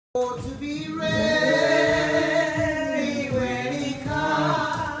Oh, to be ready when he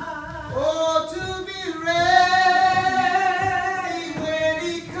comes. Oh, to be ready when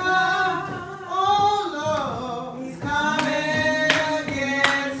he comes. Oh, Lord, he's coming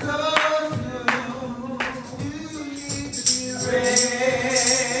again so soon. You need to be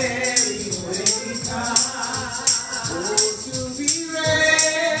ready when he comes. Oh, to be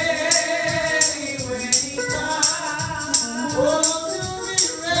ready when he comes. Oh,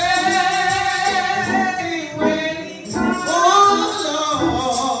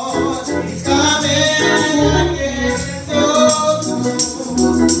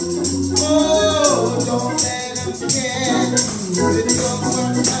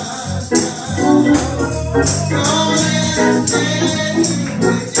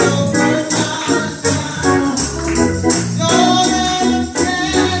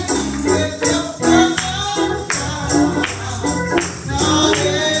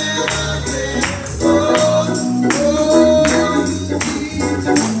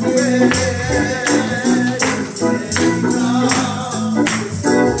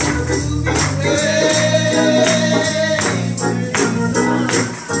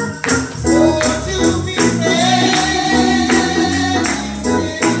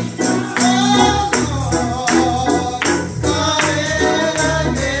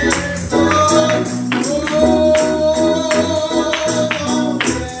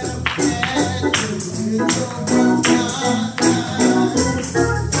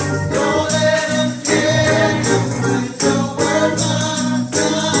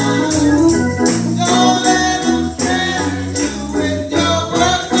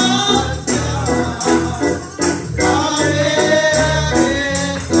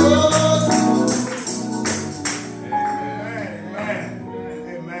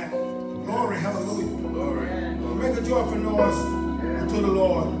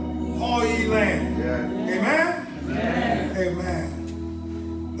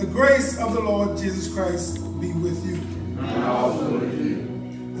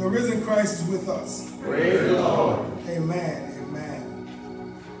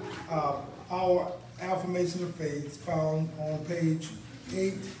 Our affirmation of faith is found on page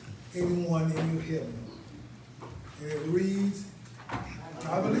 881 in your hymn. And it reads,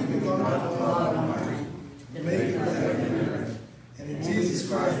 I believe in God the Father Almighty, maker of heaven and earth, and in Jesus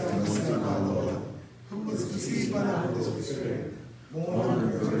Christ, our Son, our Lord, who was conceived by the Holy Spirit, born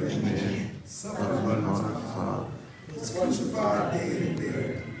of the Virgin Mary, suffered under Pontius Pilate, was crucified, dead, and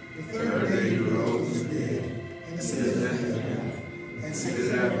buried. The third day he rose from the dead, and ascended into heaven, and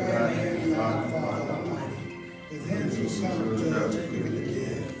seated at the right hand of God the Father Almighty. With him who shall judge the quick and the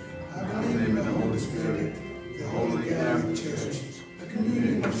dead. I believe in the Holy Spirit, the Holy Catholic Church, the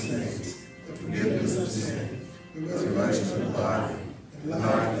communion of saints, the forgiveness of sin, the resurrection of the body, and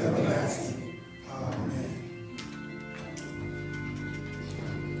life everlasting. Amen.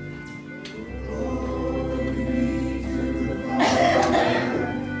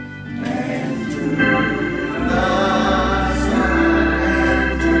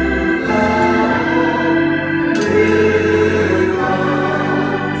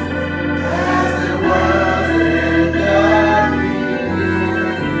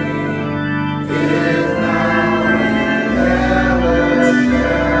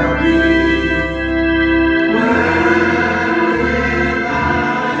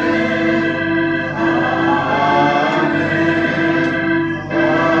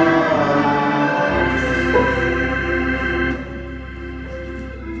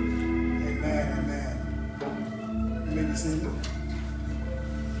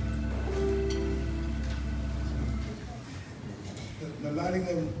 The lighting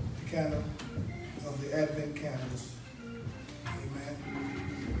of the candle, of the Advent candles. Amen.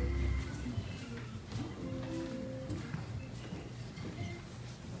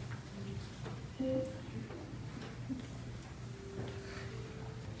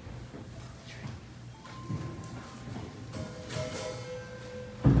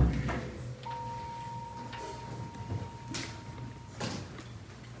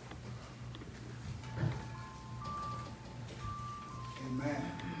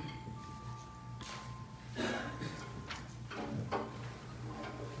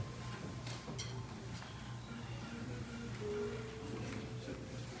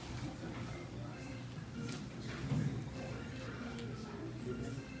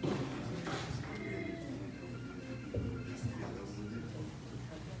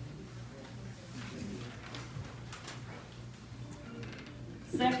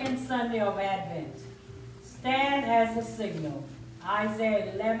 Second Sunday of Advent. Stand as a signal.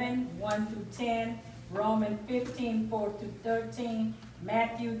 Isaiah 11, 1 through 10, Romans 15, 4 through 13,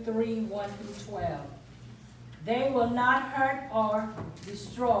 Matthew 3, 1 through 12. They will not hurt or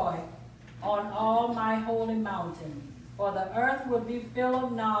destroy on all my holy mountain, for the earth will be filled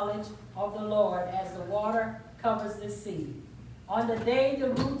of knowledge of the Lord as the water covers the sea. On the day the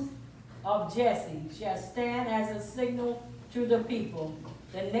roots of Jesse shall stand as a signal to the people.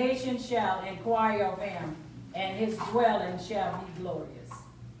 The nation shall inquire of him, and his dwelling shall be glorious.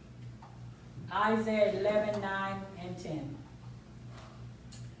 Isaiah 11, 9 and 10.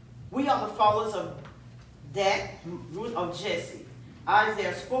 We are the followers of that root of Jesse.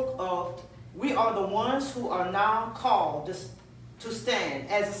 Isaiah spoke of, we are the ones who are now called to stand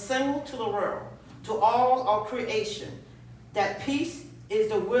as a signal to the world, to all of creation, that peace is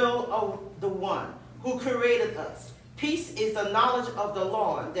the will of the one who created us. Peace is the knowledge of the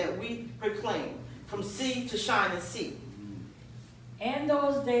Lord that we proclaim from sea to shining sea. In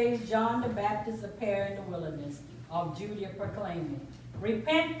those days, John the Baptist appeared in the wilderness of Judea proclaiming,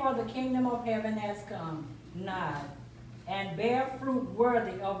 repent, for the kingdom of heaven has come nigh, and bear fruit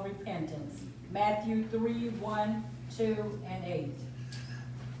worthy of repentance. Matthew 3, 1, 2, and 8.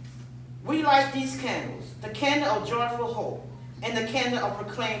 We light these candles, the candle of joyful hope, and the candle of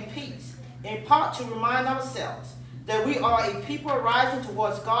proclaimed peace, in part to remind ourselves that we are a people rising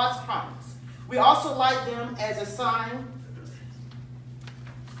towards God's promise. We also light them as a sign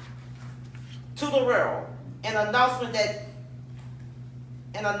to the world, an announcement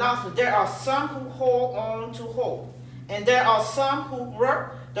there are some who hold on to hope, and there are some who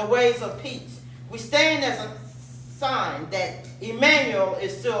work the ways of peace. We stand as a sign that Emmanuel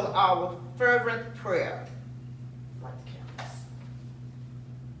is still our fervent prayer. Light the candles.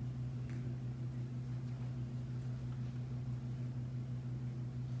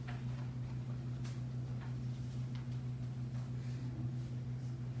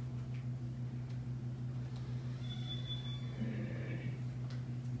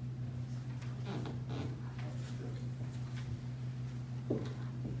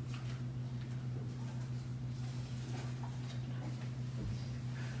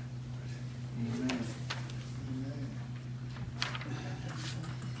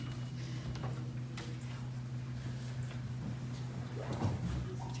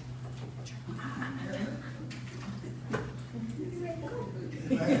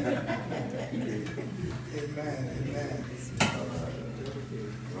 Amen.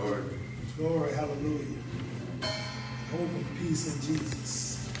 Glory, hallelujah. Hope and peace in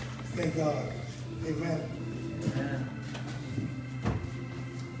Jesus. Thank God. Amen.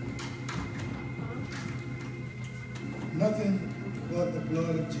 Nothing but the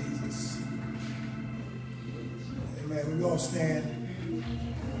blood of Jesus. Amen. We all stand.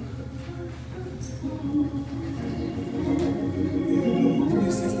 In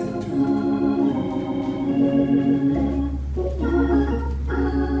 362.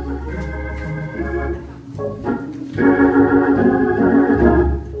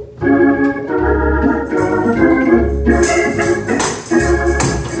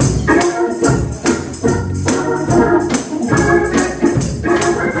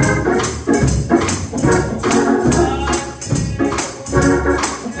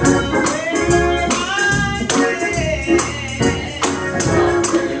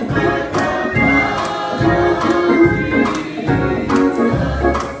 Bye.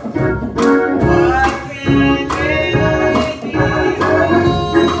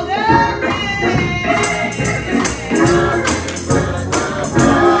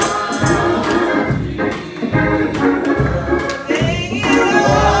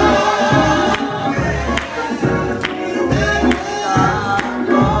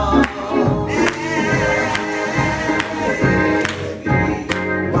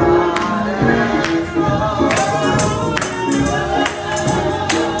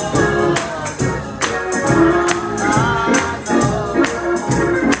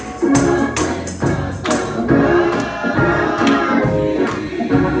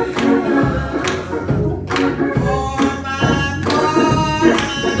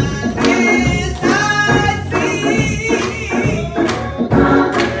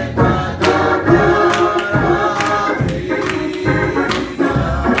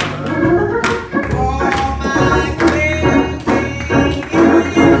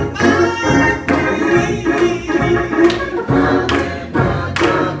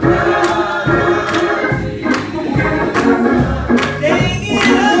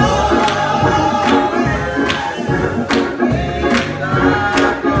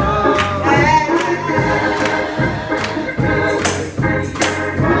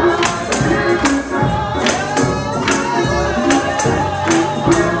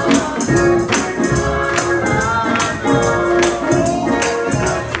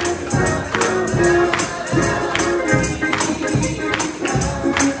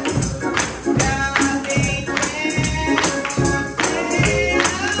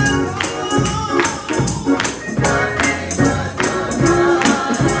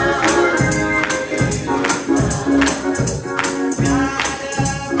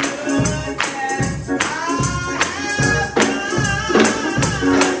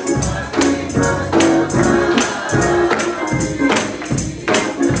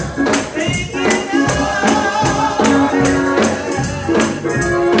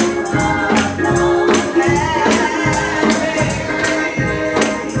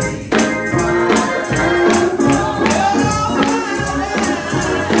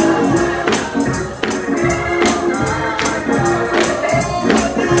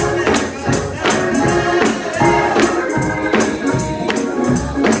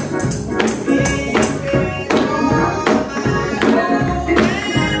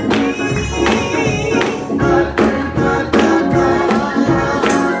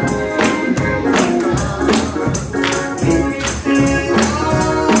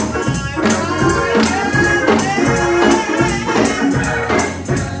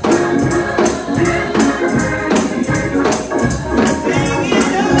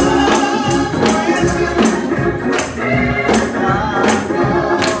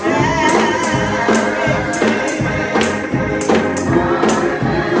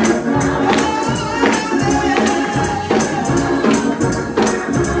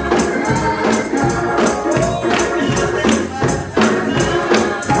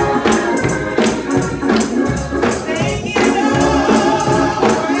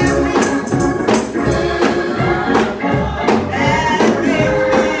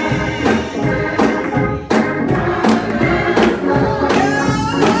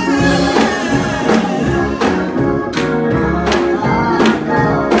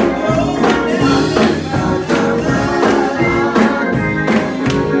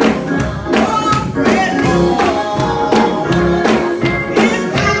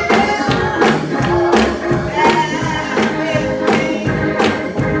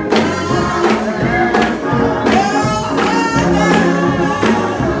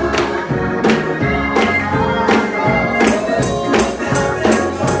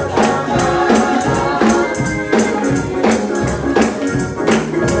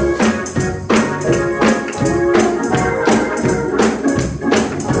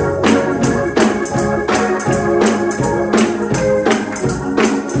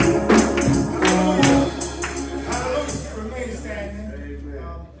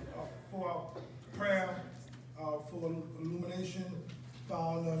 our prayer for illumination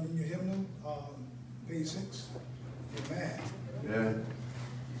found in your hymnal, page 6. Amen. Yeah.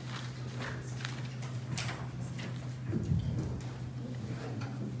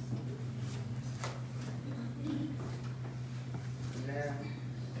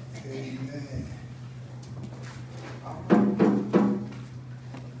 Amen.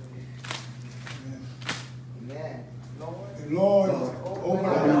 Amen. The Lord open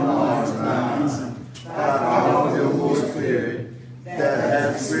our eyes, By your Holy Spirit, that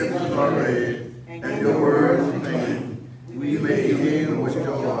hath written our read, and your words remain, we may hear with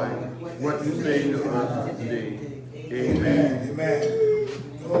joy what you say to us today. Amen. Amen.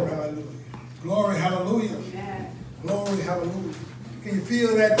 Glory, hallelujah. Glory, hallelujah. Glory, hallelujah. Can you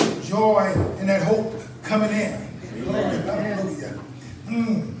feel that joy and that hope coming in? Glory, hallelujah.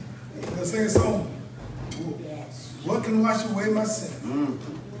 Let's sing a song. What can wash away my sin?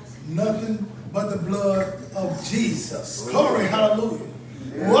 Nothing but the blood of Jesus. Glory, hallelujah.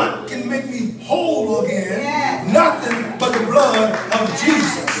 What can make me whole again? Nothing but the blood of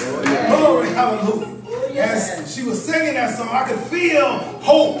Jesus. Glory, hallelujah. As she was singing that song, I could feel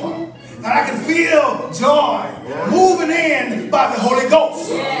hope. And I can feel joy moving in by the Holy Ghost.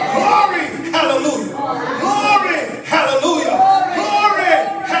 Glory, hallelujah. Glory, hallelujah. Glory,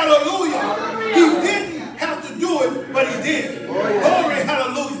 hallelujah. He didn't have to do it, but he did. Glory,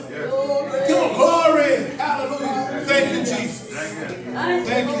 hallelujah. Glory, hallelujah. Thank you, Jesus.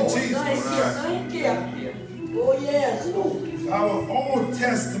 Thank you, Jesus. Thank you. Oh, yes. Our Old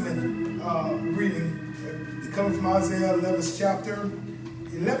Testament reading comes from Isaiah 11th chapter.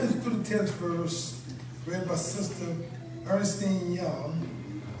 11th through the 10th verse, read by Sister Ernestine Young.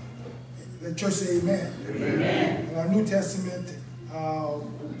 The church say amen. Amen. And our New Testament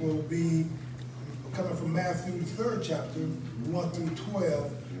will be coming from Matthew, the 3rd chapter, 1 through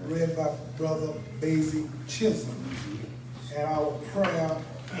 12, read by Brother Basie Chisholm. And our prayer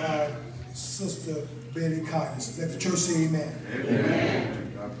by Sister Betty Cotton. Let the church say amen.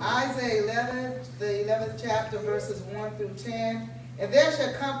 Amen. Isaiah 11, the 11th chapter, verses 1 through 10. And there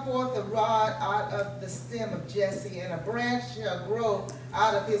shall come forth a rod out of the stem of Jesse, and a branch shall grow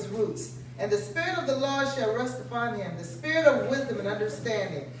out of his roots. And the Spirit of the Lord shall rest upon him, the Spirit of wisdom and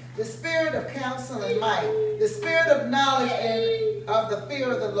understanding, the Spirit of counsel and might, the Spirit of knowledge and of the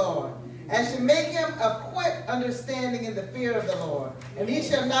fear of the Lord. And shall make him of quick understanding in the fear of the Lord. And he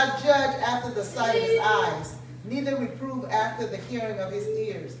shall not judge after the sight of his eyes, neither reprove after the hearing of his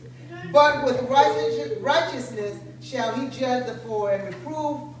ears. But with righteousness shall he judge the poor, and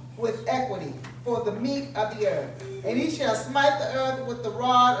reprove with equity for the meek of the earth. And he shall smite the earth with the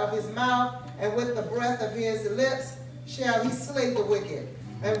rod of his mouth, and with the breath of his lips shall he slay the wicked.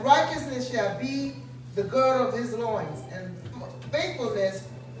 And righteousness shall be the girdle of his loins, and faithfulness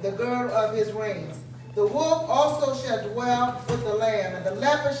the girdle of his reins. The wolf also shall dwell with the lamb, and the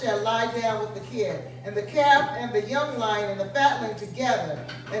leopard shall lie down with the kid, and the calf and the young lion and the fatling together,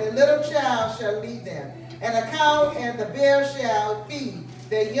 and a little child shall lead them. And a cow and the bear shall feed,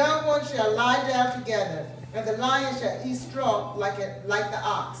 their young ones shall lie down together, and the lion shall eat straw like the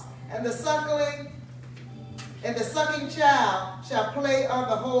ox. And the sucking child shall play on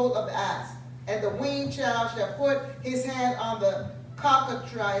the hole of the ass, and the weaned child shall put his hand on the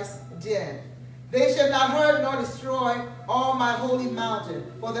cockatrice den. They shall not hurt nor destroy all my holy mountain,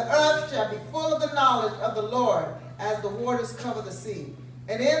 for the earth shall be full of the knowledge of the Lord, as the waters cover the sea.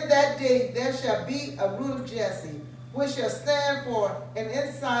 And in that day there shall be a root of Jesse, which shall stand for an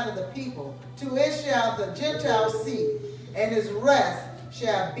ensign of the people. To it shall the Gentiles seek, and his rest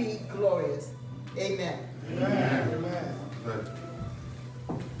shall be glorious. Amen. Amen. Amen.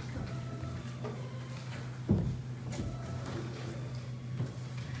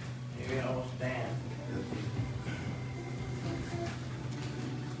 Here we all stand.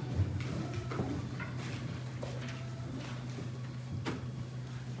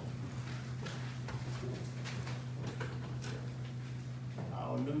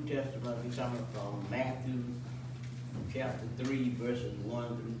 Our New Testament is coming from Matthew chapter 3, verses 1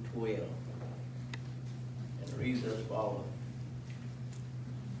 through 12. And it reads as follows.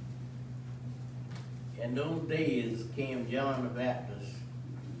 In those days came John the Baptist,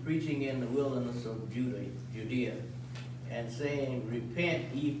 preaching in the wilderness of Judea, and saying,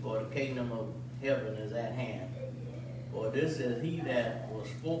 Repent ye, for the kingdom of heaven is at hand. For this is he that was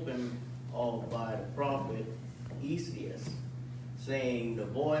spoken of by the prophet Esaias, saying, The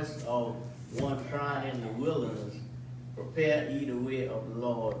voice of one crying in the wilderness, Prepare ye the way of the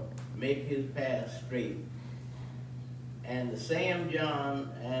Lord, make his path straight. And the same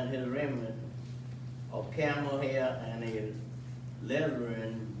John and his remnant of camel hair and a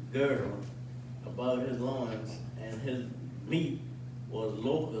leathern girdle about his loins, and his meat was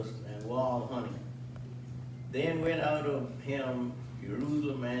locust and wild honey. Then went out of him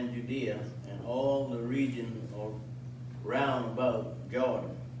Jerusalem and Judea, and all the region round about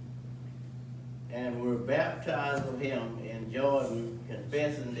Jordan, and were baptized of him in Jordan,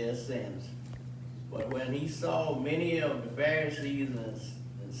 confessing their sins. But when he saw many of the Pharisees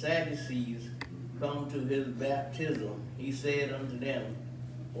and Sadducees come to his baptism, he said unto them,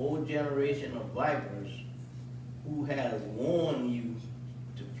 O generation of vipers, who has warned you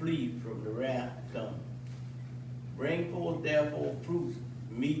to flee from the wrath to come? Bring forth therefore fruit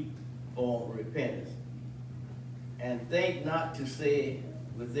meet for repentance. And think not to say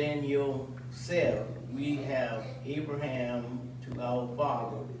within yourself, we have Abraham to our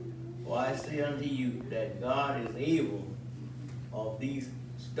father. For I say unto you that God is able of these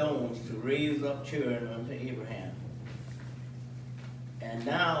stones to raise up children unto Abraham. And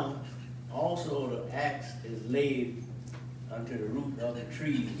now also the axe is laid unto the root of the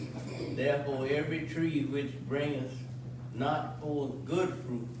tree. Therefore every tree which bringeth not forth good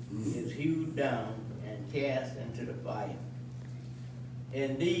fruit is hewed down and cast into the fire.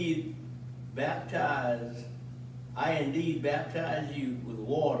 Indeed, I indeed baptize you with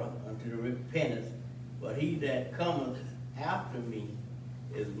water unto the repentance, but he that cometh after me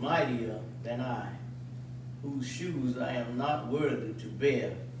is mightier than I, whose shoes I am not worthy to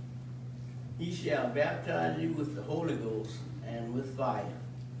bear. He shall baptize you with the Holy Ghost and with fire,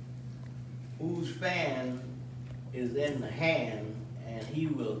 whose fan is in the hand, and he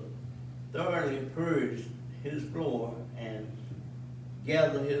will thoroughly purge his floor and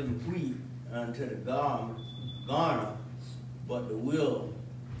gather his wheat unto the garner,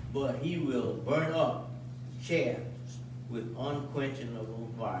 but he will burn up chaff with unquenchable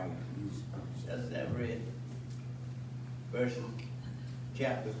fire. That's that read. Verses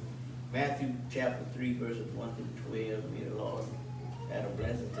Matthew chapter 3, verses 1 through 12. May the Lord add a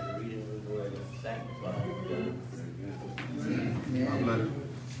blessing to the reading of the word and sanctify it. Amen.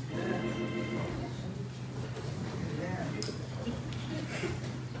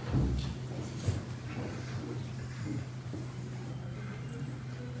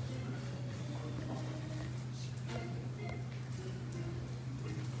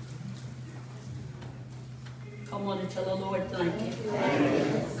 Come on and tell the Lord thank you.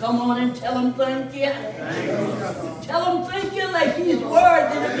 Come on and tell him thank you. Tell him thank you like he's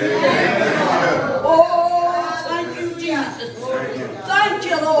worthy to be thanked. Oh, thank you, Jesus. Thank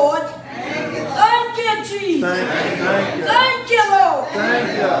you, Lord. Thank you, Jesus. Thank you, Lord.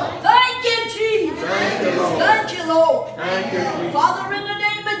 Thank you, Jesus. Thank you, Lord. Father, in the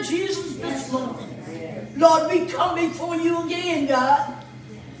name of Jesus this morning, Lord, we come before you again, God.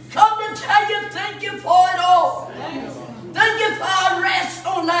 Come to tell you thank you for it all. Thank you for our rest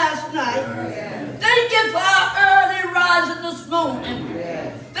on last night. Thank you for our early rising this morning.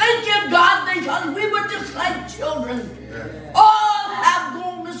 Thank you, God, because we were just like children. All have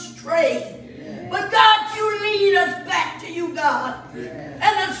gone astray. But God, you lead us back to you, God.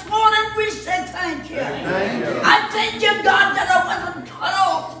 And this morning we say thank you. I thank you, God, that I wasn't cut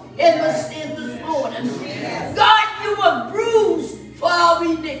off in the sin this morning. God, you were bruised for our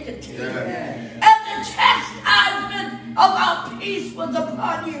iniquity. And the chastisement of our peace was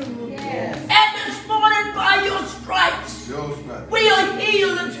upon you. And this morning, by your stripes, we are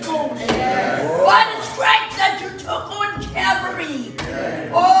healed this morning. By the stripes that you took on Calvary.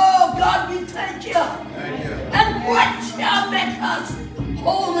 Oh, God, we thank you. And what shall make us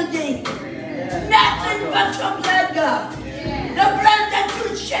whole again? Nothing but your blood, God. The blood that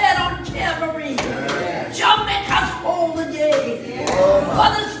you shed on Calvary shall make us whole again. For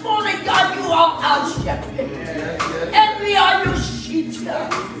this morning, God, you are our shepherd. And we are your sheep,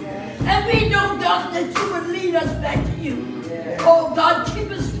 God. And we know, God, that you would lead us back to you. Oh, God,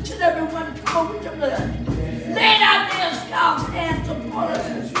 keep us each and every one covered with your blood. Lay our nails, God's hands upon us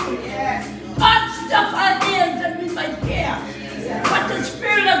this morning. Unstuff our ears that we might hear what the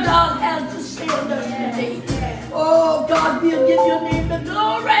Spirit of God has to say on us today. Oh, God, we'll give your name the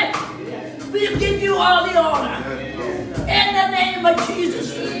glory. We'll give you all the honor. In the name of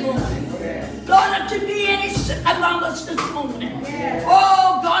Jesus this morning. Lord, if there be any sick among us this morning,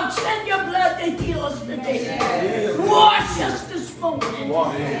 oh, God, send your blood to heal us today. Wash us this morning.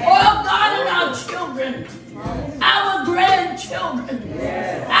 Oh, God, and our children, our grandchildren,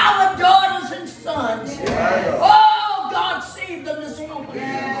 our daughters and sons. Oh, God, save them this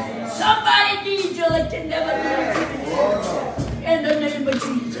morning. Somebody needs you like they never knew. In the name of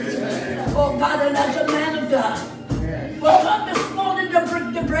Jesus. Oh, God, and as a man of God, we'll come this morning to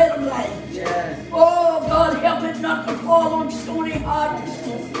break the bread of life. Oh, God, help it not to fall on stony heart this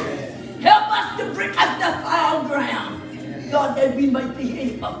morning. Help us to break up the foul ground, God, that we might be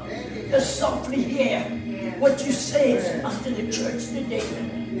able to softly hear what you say unto the church today.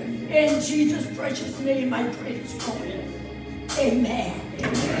 In Jesus' precious name I pray this morning. Amen.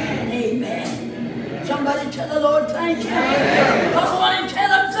 Amen. Amen. Somebody tell the Lord thank you. Come on and tell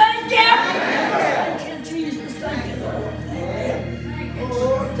him thank you. Thank you, Jesus. Thank you, Lord. Thank you.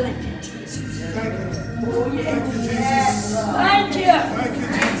 Oh, thank you, Jesus. Thank you. Oh, yes. Thank you, Jesus. Thank you. Thank you,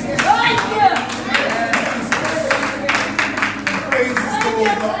 Jesus. Thank you. Praise is Thank going you.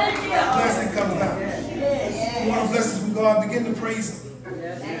 up. Thank you. Blessing comes out. Yes. You want blessings from God, begin to praise him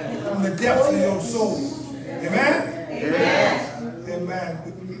from the depths of your soul. Amen? Amen. Amen.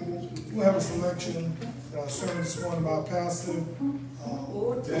 We'll have a selection sermon this morning by Pastor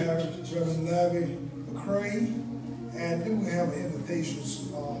Reverend McCray, and then we have an invitation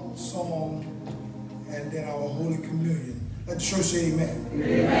song, and then our Holy Communion. Let the church say amen.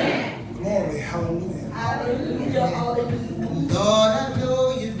 Amen. Glory, hallelujah. Hallelujah. Hallelujah. Lord, I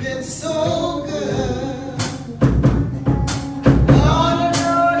know you've been so good.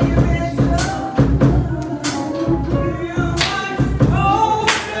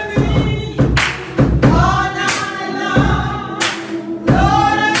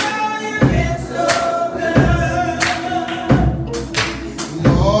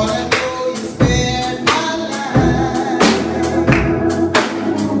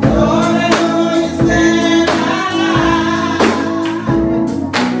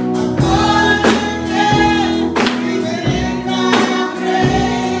 Oh,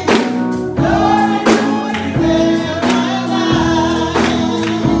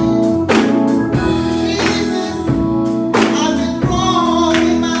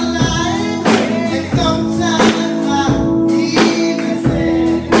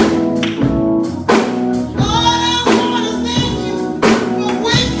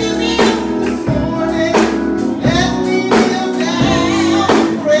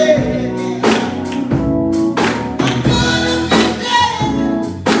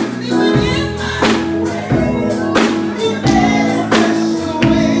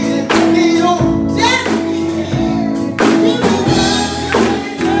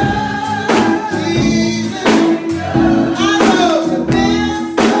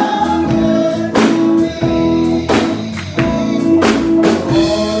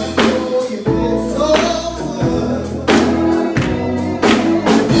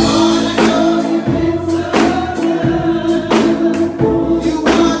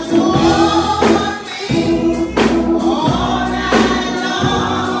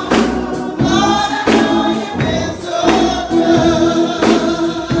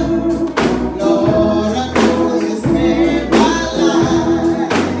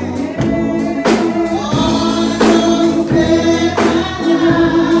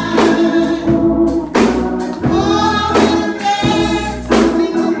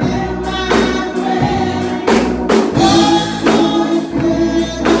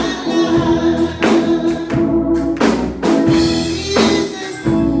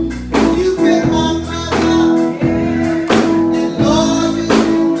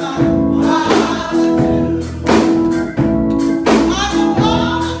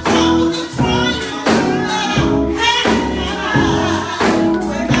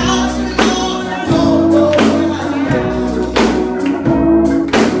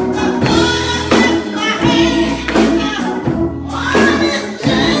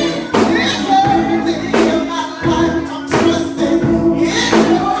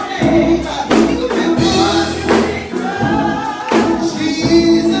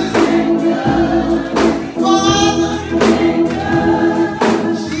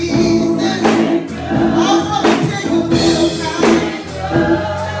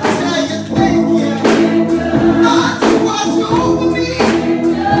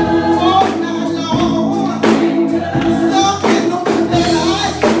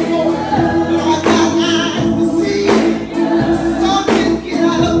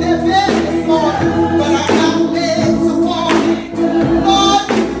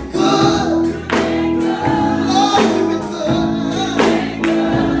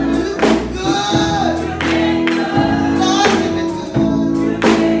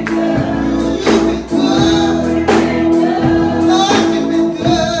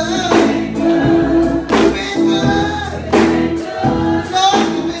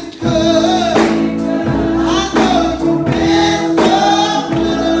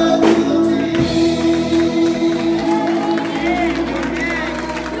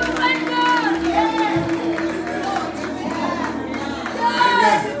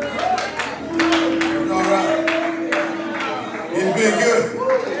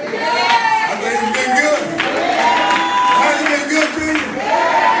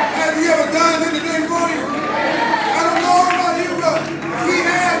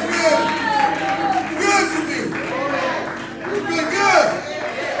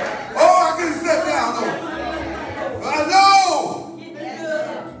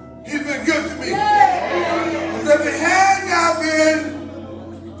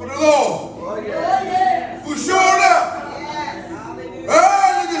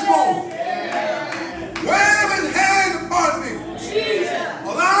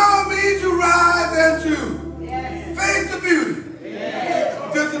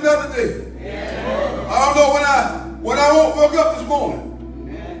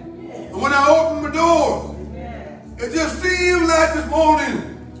 when I opened my door, it just seemed like this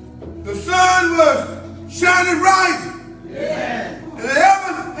morning the sun was shining bright. And it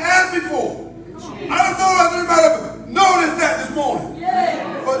ever has before. I don't know if anybody ever noticed that this morning.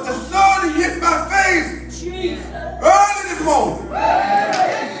 But the sun hit my face early this morning.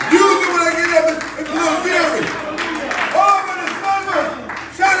 Usually when I get up, it's a little weary. Oh, but the sun was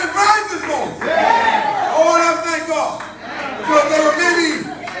shining bright this morning. Oh, and I thank God. Because there were many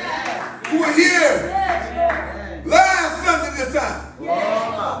who were here last Sunday this time.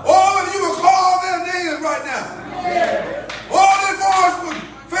 Oh, if you would call their names right now. All their voice would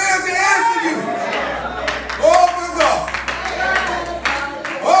fail to answer you. Oh, my God.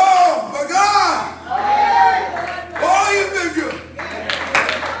 Oh, my God. Oh, you've been good.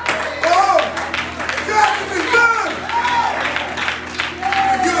 Oh, God, you've been good.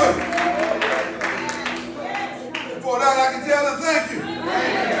 You've been good. For that, I can tell them thank you.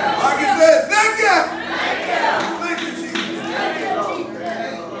 I can say thank you. Thank you, Jesus.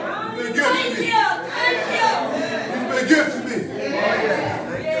 You've been good to me. He's been good to me.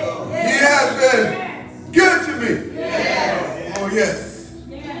 He has been good to me. Oh, yes.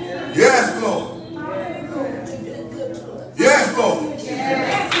 Yes, Lord. Yes, Lord. Yes,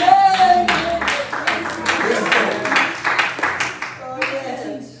 Lord.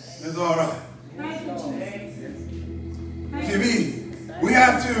 It's all right. See, we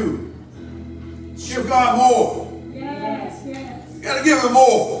have to give God more. You got to give him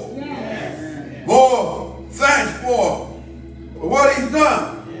more. More thanks for what he's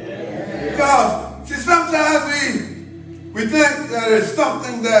done. Because, see, sometimes we think that it's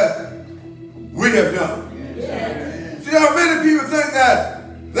something that we have done. See, there are many people think that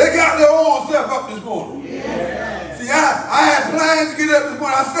they got their own self up this morning. See, I had plans to get up this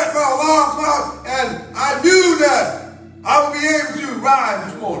morning. I set my alarm clock, and I knew that I would be able to rise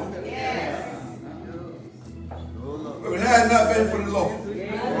this morning. But if it had not been for the Lord,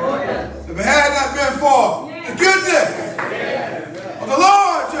 if it had not been for the goodness of the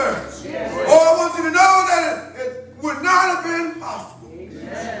Lord, church, oh, I want you to know that it would not have been possible.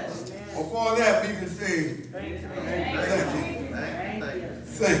 Or for that, we can say, thank you.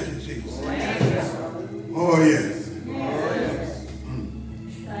 Thank you, Jesus. Oh, yes.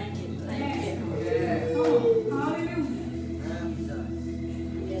 Thank you.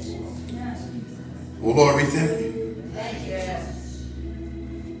 Oh, Lord, we thank you.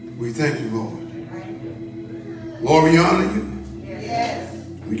 We thank you, Lord. Lord, we honor you.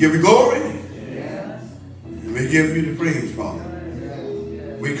 We give you glory. And we give you the praise, Father.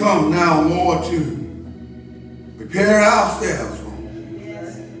 We come now, Lord, to prepare ourselves, Lord.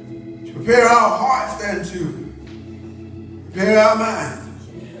 To prepare our hearts and to prepare our minds.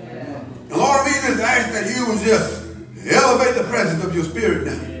 And Lord, we just ask that you would just elevate the presence of your spirit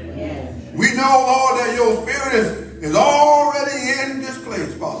now. We know, Lord, that your spirit is already in this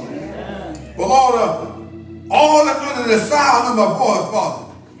place, Father. But Lord, all that's under the sound of my voice, Father,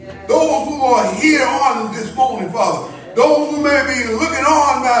 those who are here on this morning, Father, those who may be looking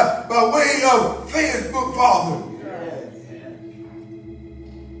on by way of Facebook, Father,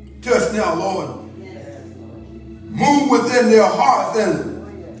 touch now, Lord. Move within their hearts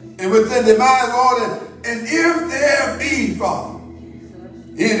and within their minds, Lord, and if there be, Father,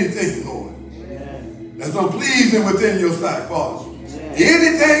 anything, Lord, that's unpleasing within your sight, Father.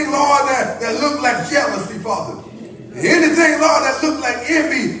 Anything, Lord, that look like jealousy, Father. Anything, Lord, that look like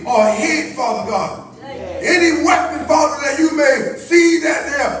envy or hate, Father God. Any weapon, Father, that you may see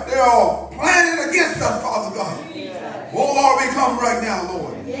that they are planning against us, Father God. Oh, Lord, we come right now,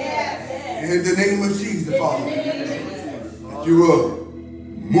 Lord. In the name of Jesus, Father. That you will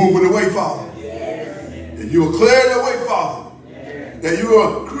move it away, Father. That you will clear it away, Father. That you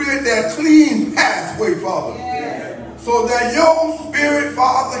will create that clean pathway, Father. So that your spirit,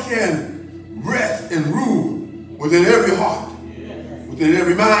 Father, can rest and rule within every heart, within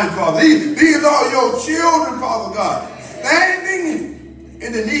every mind, Father. These are your children, Father God, standing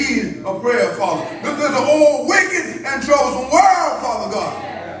in the need of prayer, Father. This is an old, wicked, and troublesome world, Father God.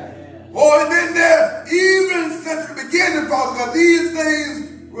 Oh, it's been there even since the beginning, Father God. These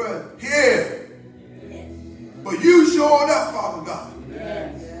things were here. But you showed up, Father God,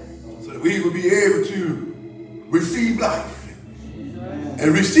 so that we would be able to receive life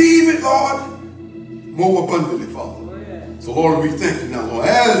and receive it, Lord, more abundantly, Father. So, Lord, we thank you now, Lord.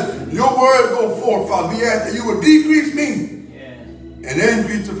 As your word go forth, Father, we ask that you would decrease me and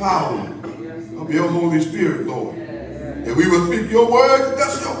increase the power of your Holy Spirit, Lord. That we will speak your word to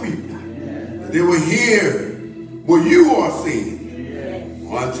bless your people. That they will hear what you are saying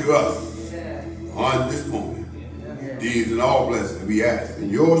unto us on this moment. These and all blessings we ask in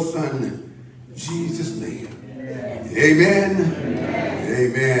your Son, Jesus' name. Amen.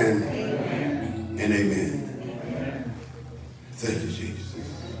 Amen. And amen. Thank you, Jesus.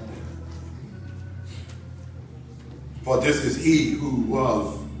 For this is he who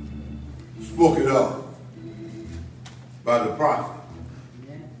was spoken of by the prophet,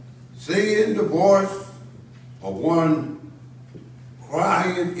 saying the voice of one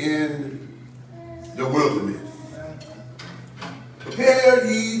crying in the wilderness, prepare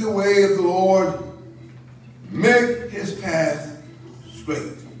ye the way of the Lord, make his path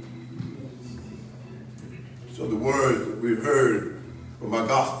straight. So the words that we've heard from our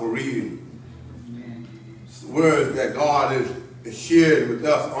gospel reading, the words that God is shared with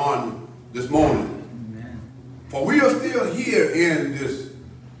us on this morning. For we are still here in this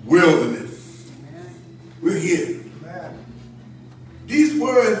wilderness. We're here. These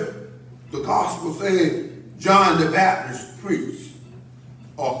words, the gospel saying John the Baptist preached,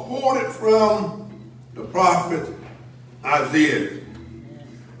 are quoted from the prophet Isaiah,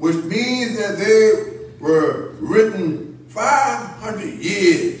 which means that they were written 500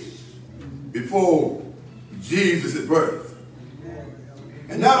 years before Jesus' birth.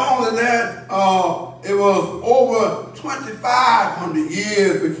 And not only that, it was over 2,500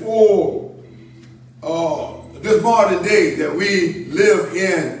 years before this modern day that we live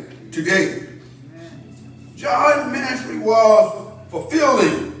in today. John's ministry was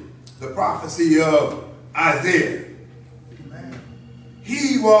fulfilling the prophecy of Isaiah.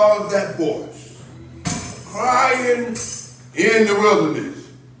 He was that voice crying in the wilderness.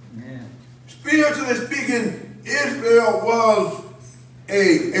 Spiritually speaking, Israel was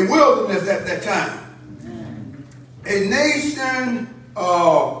a wilderness at that time. A nation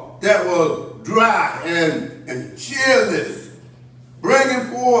that was dry and cheerless,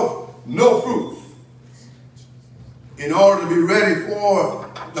 bringing forth no fruits. In order to be ready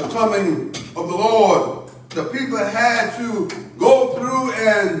for the coming of the Lord, the people had to go through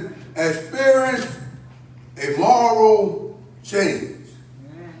and experience a moral change.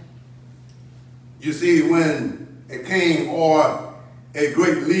 You see, when a king or a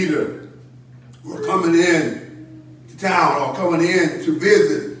great leader were coming in to town or coming in to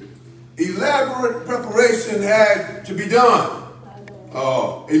visit, elaborate preparation had to be done.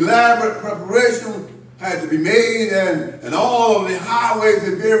 Elaborate preparation had to be made, and all of the highways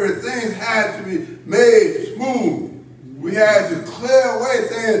and various things had to be made smooth. We had to clear away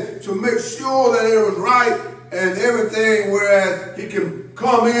things to make sure that it was right and everything, whereas he can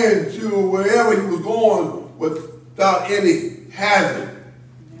come into wherever he was going without any hazard.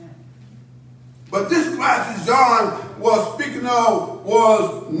 But this crisis John was speaking of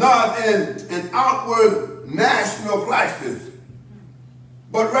was not an outward national crisis,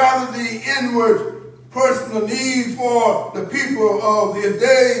 but rather the inward personal need for the people of his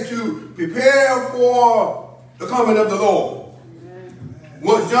day to prepare for the coming of the Lord.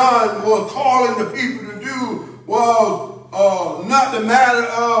 What John was calling the people to do was not the matter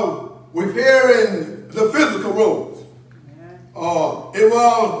of repairing the physical roads. It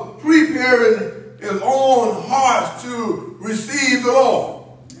was preparing his own hearts to receive the Lord.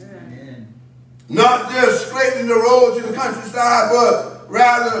 Not just straightening the roads to the countryside, but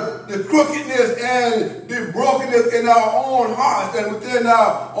rather the crookedness and the brokenness in our own hearts and within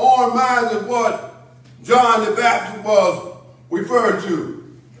our own minds is what John the Baptist was referred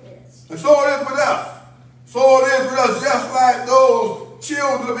to. And so it is with us. So it is with us, just like those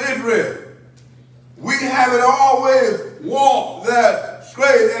children of Israel. We haven't always walked that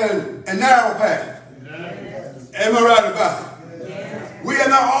straight and narrow path. Am I right about it? Yes. We have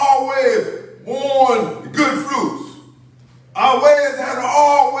not always borne good fruits. Our ways have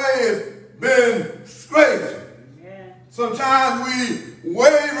always been straight. Yes. Sometimes we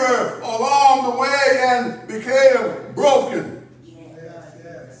waver along the way and became broken.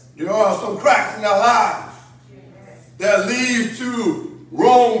 Yes. There are some cracks in our lives that leads to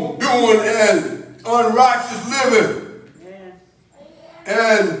wrongdoing and unrighteous living.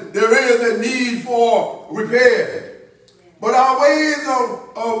 And there is a need for repair. But our ways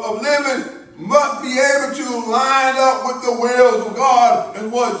of living must be able to line up with the wills of God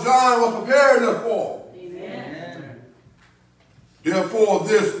and what John was preparing us for. Amen. Therefore,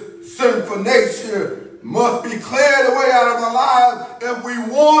 this sinful nature must be cleared away out of our lives if we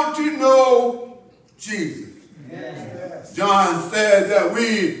want to know Jesus. Yes. John said that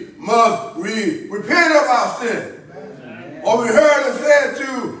we must repent of our sin. Or we heard it said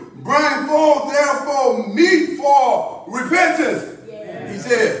to bring forth, therefore, meat for repentance. Yes. He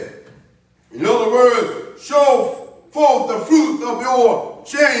said, in other words, show forth the fruit of your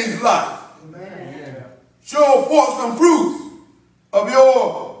changed life. Amen. Show forth some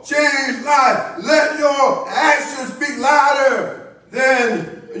your changed life. Let your actions speak louder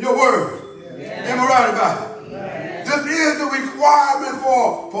than your words. Am I right about it? This is the requirement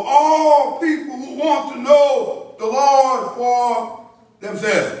for all people who want to know the Lord for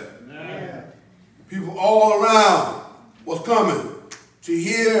themselves. People all around was coming to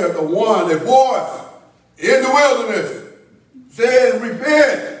hear the one, a voice in the wilderness saying,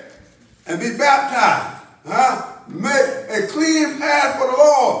 repent and be baptized. Make a clean path for the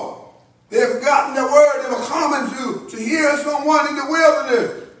Lord. They've gotten their word. They were coming to hear someone in the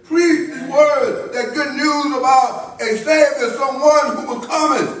wilderness preach this word, that good news about a Savior, someone who was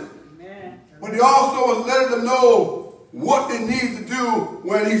coming. But he also was letting them know what they need to do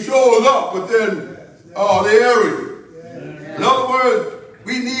when he shows up within the area. In other words,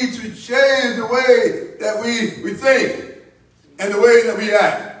 we need to change the way that we think and the way that we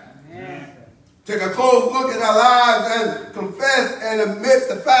act. Take a close look at our lives and confess and admit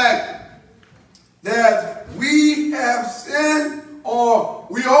the fact that we have sinned, or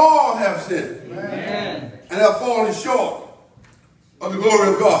we all have sinned and have fallen short of the glory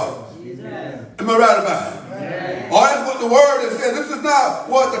of God. Am I right about it? Oh, that's what the word is saying. This is not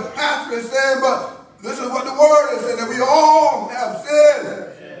what the pastor is saying, but this is what the word is saying, that we all have sinned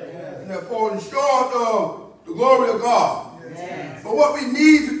and have fallen short of the glory of God. But what we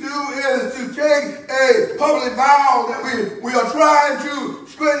need to do is to take a public vow that we are trying to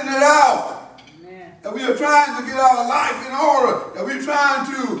straighten it out. That we are trying to get our life in order. That we're trying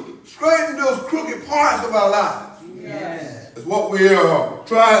to straighten those crooked parts of our lives. That's what we are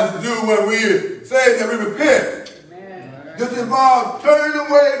trying to do when we say that we repent. This involves turning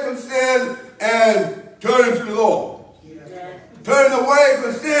away from sin and turning to the Lord. Turning away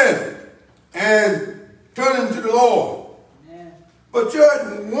from sin and turning to the Lord. But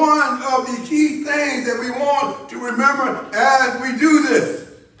church, one of the key things that we want to remember as we do this,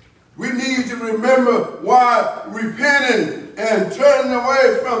 we need to remember why repenting and turning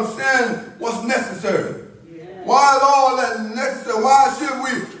away from sin was necessary. Why is all that necessary? Why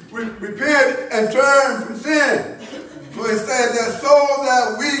should we repent and turn from sin? So it said that so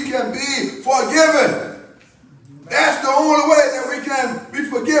that we can be forgiven. That's the only way that we can be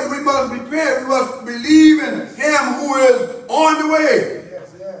forgiven. We must repent. We must believe in him who is on the way.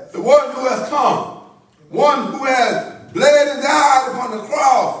 The one who has come. One who has bled and died upon the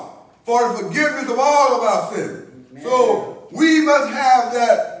cross for the forgiveness of all of our sins. So we must have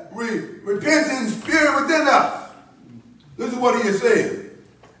that repentant spirit within us. This is what he is saying.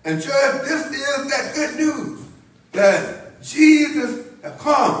 And church, this is that good news that Jesus has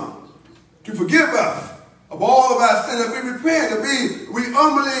come to forgive us of all of our sins, that we repent, that we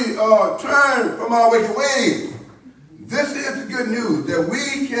humbly turn from our wicked ways. This is the good news, that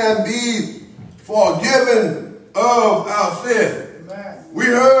we can be forgiven of our sin. We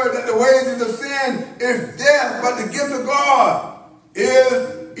heard that the wages of sin is death, but the gift of God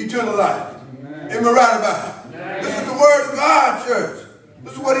is eternal life. Am I right about it? This is the word of God, church.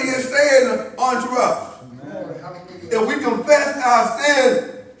 This is what he is saying unto us. If we confess our sin,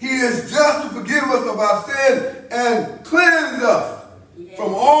 he is just to forgive us of our sin and cleanse us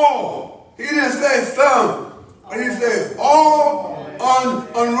from all. He didn't say some, but he said all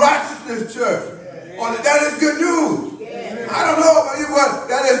unrighteousness, church. That is good news. I don't know about you, but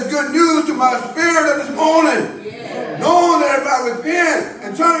that is good news to my spirit this morning. Knowing that if I repent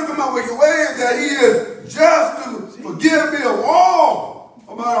and turn from my wicked ways, that he is just to forgive me of all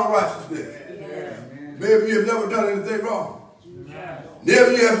of my unrighteousness. Maybe you have never done anything wrong.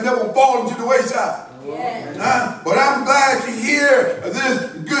 Maybe you have never fallen to the wayside. But I'm glad to hear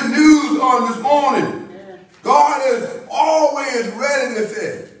this good news on this morning. God is always ready to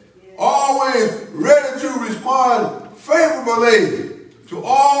say, always ready to respond favorably to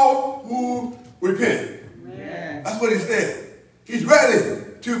all who repent. That's what he said. He's ready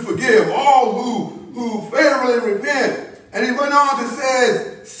to forgive all who favorably repent. And he went on to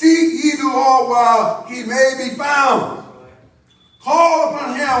say, seek ye the Lord while he may be found. Call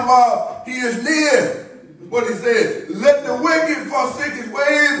upon him while he is near. What he said, let the wicked forsake his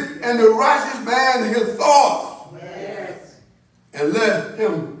ways and the righteous man his thoughts. And let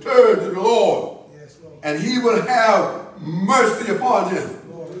him turn to the Lord. And he will have mercy upon him.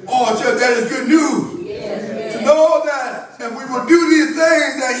 Oh, church, that is good news. To know that if we will do these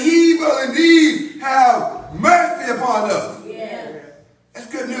things, that he will indeed have mercy upon us. That's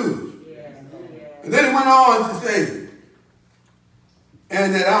good news. And then he went on to say,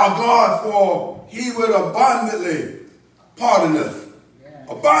 and that our God, for he will abundantly pardon us.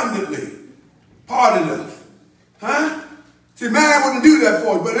 Abundantly pardon us. See, man wouldn't do that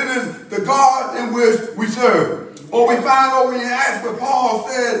for you, but it is the God in which we serve. Or we find over in Acts where Paul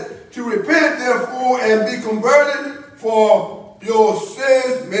said to repent therefore and be converted, for your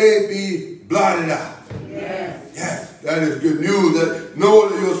sins may be blotted out. Yes. Yes, that is good news. That know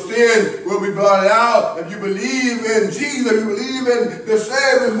that your sin will be blotted out if you believe in Jesus, you believe in the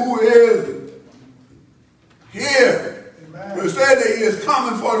Savior who is here. We say that he is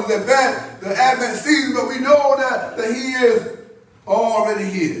coming for the Advent season, but we know that he is already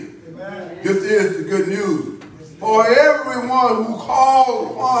here. Amen. This is the good news. For everyone who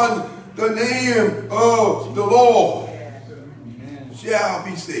calls upon the name of the Lord shall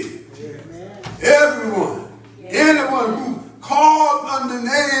be saved. Everyone, anyone who calls on the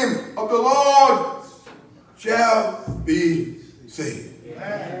name of the Lord shall be saved.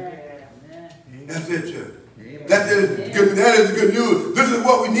 That's it, church. That is the good news. This is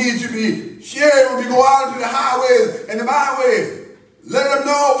what we need to be sharing when we go out into the highways and the byways. Let them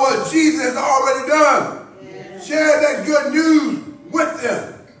know what Jesus has already done. Yeah. Share that good news with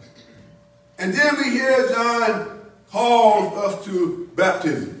them. And then we hear John calls us to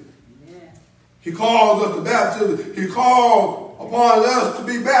baptism. Yeah. He calls us to baptism. He called upon us to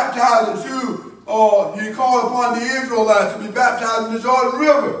be baptized into, he called upon the Israelites to be baptized in the Jordan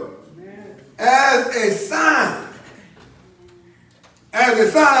River. As a sign,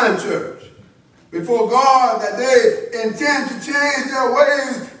 church, before God, that they intend to change their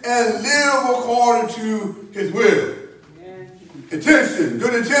ways and live according to his will. Intention,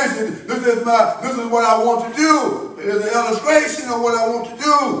 good intention. This is what I want to do. It is an illustration of what I want to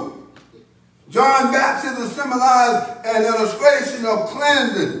do. John's baptism symbolized an illustration of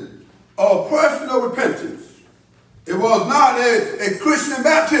cleansing, of personal repentance. It was not a Christian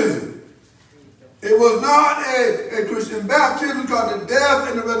baptism. It was not a Christian baptism because the death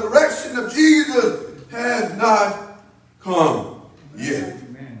and the resurrection of Jesus has not come yet.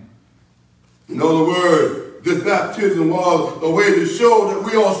 Amen. In other words, this baptism was a way to show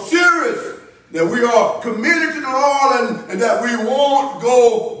that we are serious, that we are committed to the Lord, and that we won't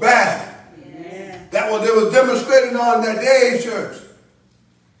go back. Yeah. That was, it was demonstrated on that day, church,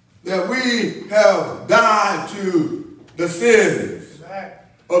 that we have died to the sins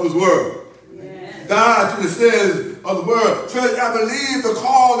of this world. Died to the sins of the world. Church, I believe the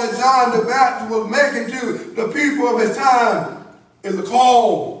call that John the Baptist was making to the people of his time is a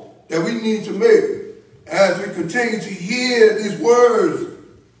call that we need to make as we continue to hear these words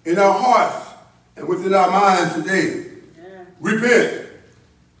in our hearts and within our minds today. Yeah. Repent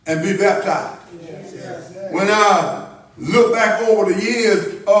and be baptized. Yes. Yes. When I look back over the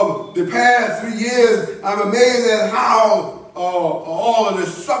years of the past 3 years, I'm amazed at how all of the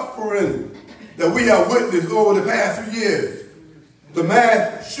suffering that we have witnessed over the past 3 years. The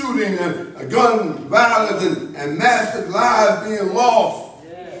mass shooting and gun violence and massive lives being lost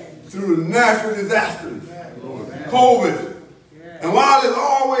through natural disasters, COVID. And while it's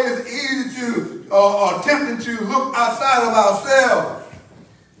always easy to, or tempting to look outside of ourselves,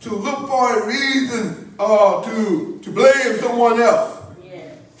 to look for a reason to blame someone else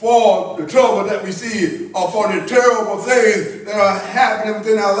for the trouble that we see or for the terrible things that are happening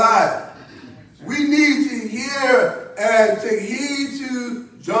within our lives, we need to hear and take heed to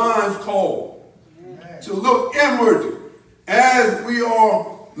John's call. Amen. To look inward as we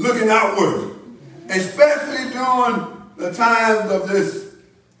are looking outward, especially during the times of this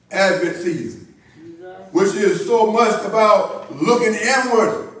Advent season, which is so much about looking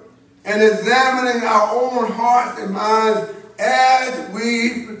inward and examining our own hearts and minds as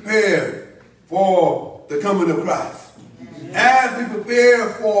we prepare for the coming of Christ. As we prepare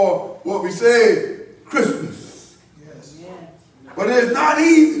for what we say, Christmas. Yes. But it is not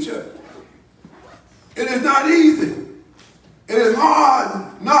easy, church. It is not easy. It is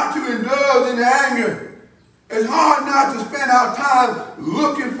hard not to indulge in anger. It's hard not to spend our time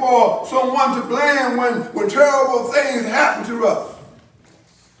looking for someone to blame when terrible things happen to us.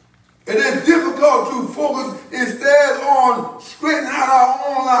 It is difficult to focus instead on straightening out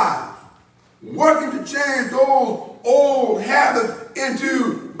our own lives, working to change those old habits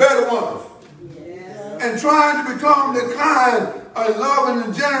into better ones, and trying to become the kind of loving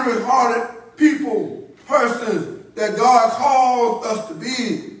and generous hearted persons that God calls us to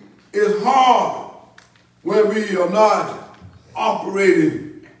be is hard when we are not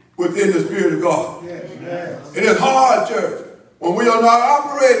operating within the Spirit of God. Yes. It is hard, church, when we are not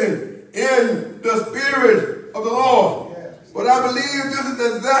operating in the Spirit of the Lord. Yes. But I believe this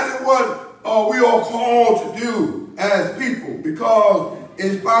is exactly what we are called to do as people, because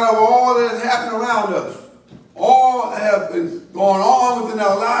in spite of all that has happened around us, all that has been going on within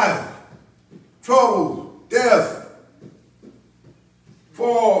our lives, trouble, death,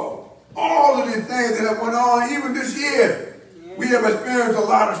 for all of these things that have went on even this year. We have experienced a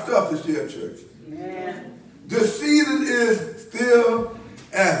lot of stuff this year, church. This season is still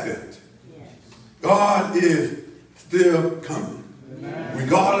Advent. God is still coming.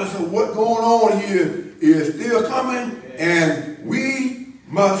 Regardless of what's going on here, He is still coming, and we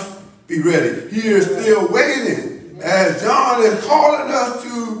must be ready. He is still waiting, as John is calling us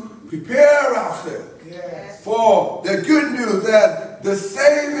to prepare ourselves for the good news that the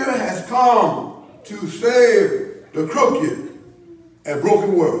Savior has come to save the crooked and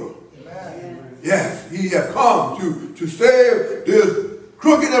broken world. Yes, He has come to save this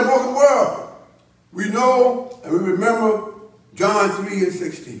crooked and broken world. We know and we remember John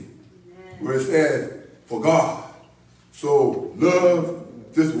 3:16, where it says, "For God so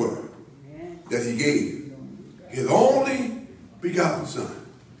loved this world that He gave His only begotten Son,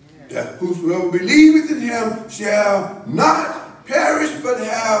 that whosoever believeth in Him shall not perish but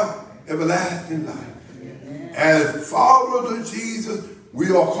have everlasting life." As followers of Jesus, we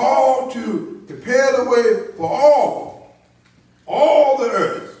are called to prepare the way for all the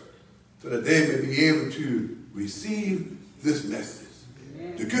earth, so that they may be able to receive this message,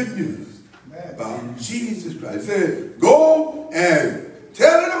 the good news about Jesus Christ. It says, "Go and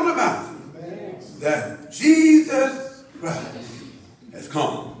tell it on the mountain that Jesus Christ has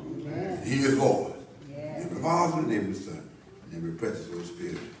come. He is Lord." In the Father, in the name of the Son, in the name of the precious Holy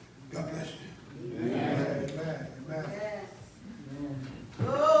Spirit. God bless you. Amen. Amen.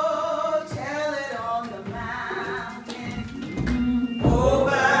 Go tell it on the mountain,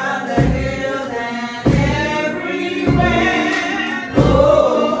 over the hills and everywhere. Go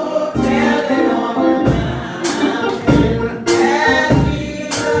tell it on the mountain that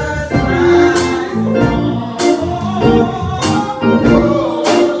Jesus Christ is born. Go tell it on the mountain, over the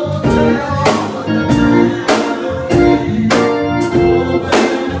hills and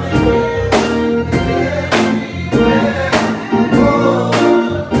everywhere.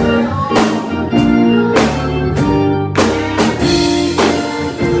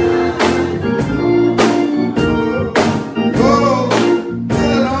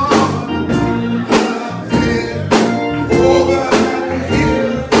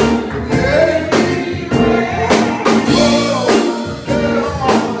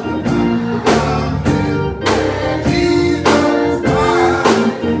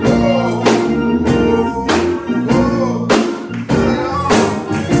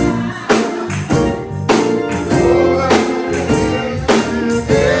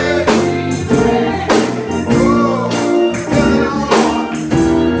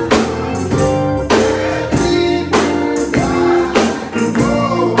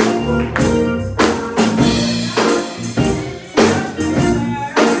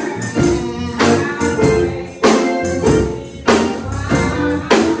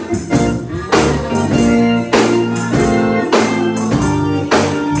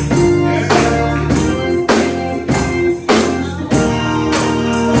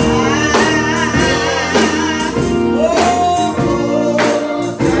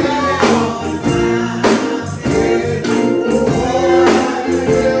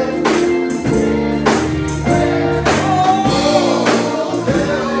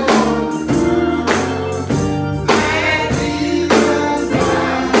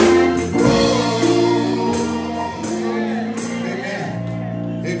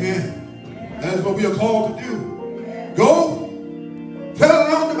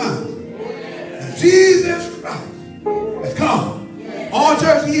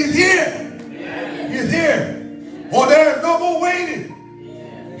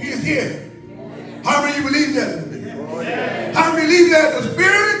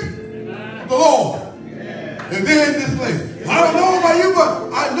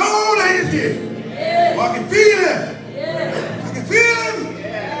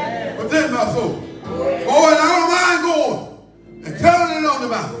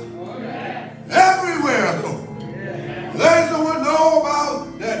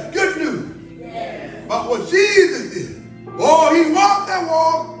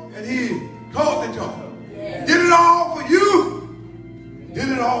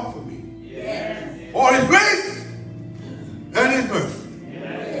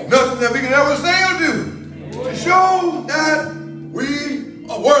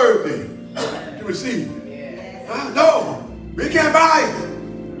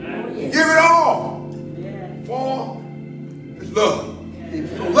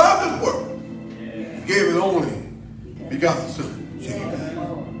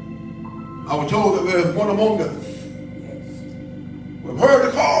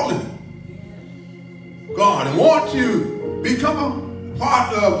 God and want to become a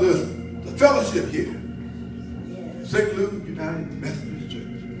part of this fellowship here. St. Luke United Methodist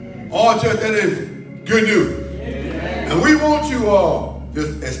Church. All church, that is good news. And we want you all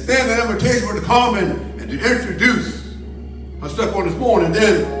just extend an invitation for to come and to introduce herself on this morning.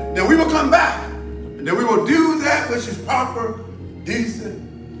 Then we will come back. And then we will do that which is proper, decent,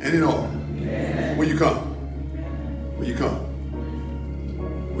 and in order. When you come. When you come.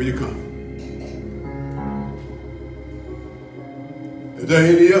 When you come. Is there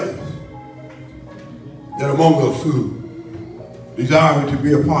any others that among us who desire to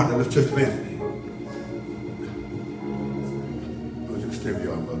be a part of this church family? Let's just stay with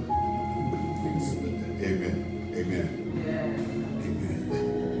y'all, brother. Amen. Amen. Amen.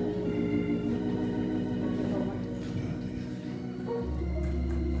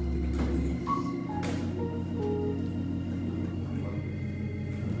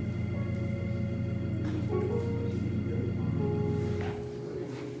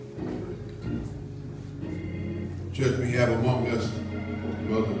 Church, we have among us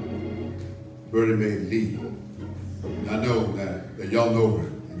Brother Reverend Lee. I know that y'all know her,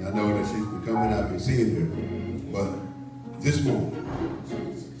 and I know that she's been coming out and seeing her. But this morning,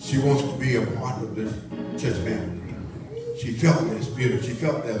 she wants to be a part of this church family. She felt that spirit, she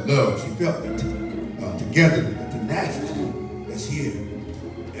felt that love, she felt that togetherness, the tenacity that's here.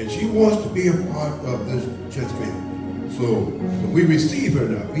 And she wants to be a part of this church family. So we receive her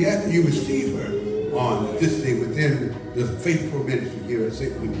now. We ask that you receive her on this day within the faithful ministry here at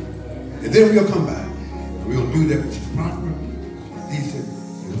St. Luke. And then we'll come back. And we'll do that which is proper, decent,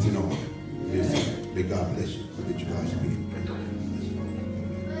 and it's in order. Yes. May God bless you. May you guys be.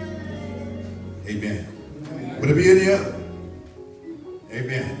 Amen. Will there be any other?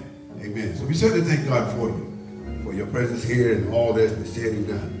 Amen. Amen. So we certainly thank God for you, for your presence here and all that's been said and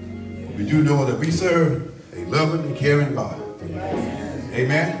done. We do know that we serve a loving and caring God.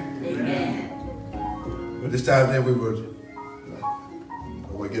 Amen. Amen. But this time then we will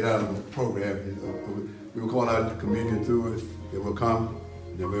get out of the program. We will call out the communion through us. They will come,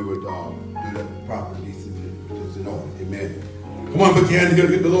 and then we will do that proper decency, which is in order. Amen. Come on, put your hand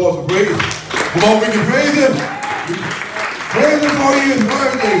together, get the Lord for praise. Come on, we can praise him. Praise him for he is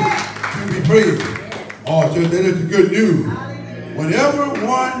worthy to be praised. Oh, church, that is the good news. Whenever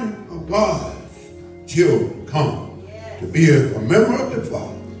one of God's children come to be a member of the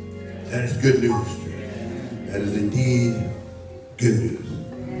Father, that is good news. That is indeed good news.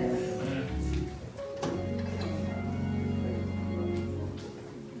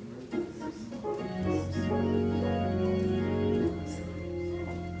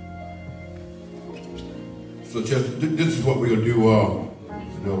 So just this is what we'll do. You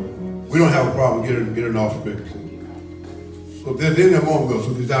know, we don't have a problem getting off script. So if there's any among us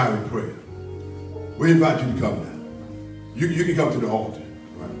who desire prayer, we invite you to come now. You can come to the altar.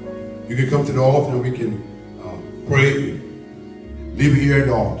 Right? You can come to the altar and we can pray, leave it here at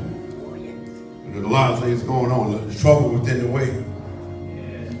the altar. And there's a lot of things going on. There's trouble within the way.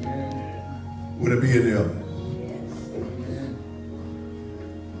 Would it be in there?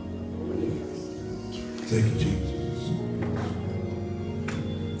 Thank you, Jesus.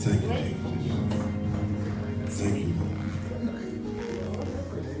 Thank you, Jesus. Thank you, Lord.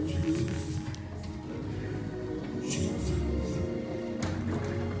 Jesus. Jesus.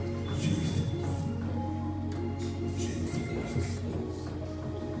 Jesus.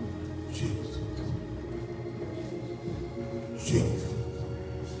 Jesus. Jesus.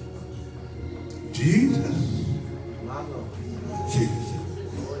 Jesus. Jesus.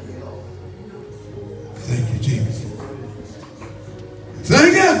 Thank you, Jesus.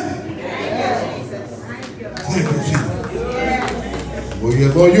 Thank you. Thank you, Jesus. Oh,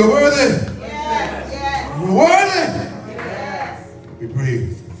 yes, Lord, you're worthy. You're worthy. We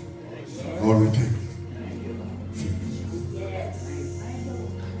praise. Lord, we thank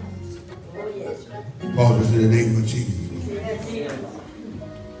you. Father, in the name of Jesus,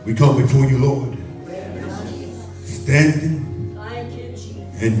 we come before you, Lord, standing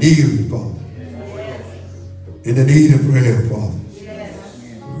and kneeling, Father, in the need of prayer, Father.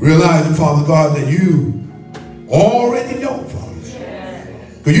 Realizing, Father God, that you already know, Father.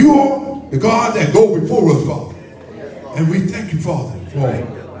 Because you are the God that go before us, Father. And we thank you, Father,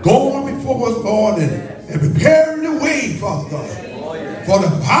 for going before us, Lord, and preparing the way, Father God, for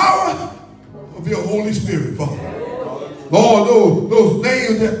the power of your Holy Spirit, Father. Lord, those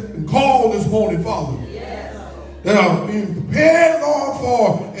names that have been called this morning, Father, that are being prepared, Lord,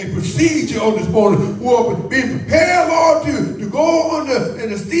 for a procedure on this morning, who are being prepared, Lord, to go under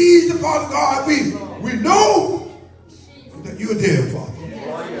anesthesia, Father God. We know that you're there, Father.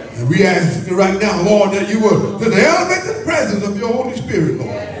 And we ask you right now, Lord, that you will just elevate the presence of your Holy Spirit,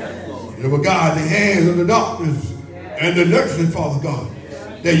 Lord. It will guide the hands of the doctors and the nurses, Father God.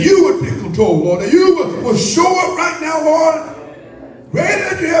 That you would take control, Lord. That you will show up right now, Lord.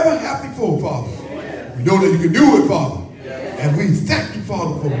 Greater than you ever have before, Father. We know that you can do it, Father. And we thank you,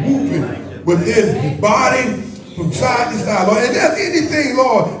 Father, for moving within his body from side to side, Lord. And if there's anything,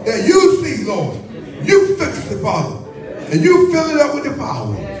 Lord, that you see, Lord, you fix it, Father. And you fill it up with the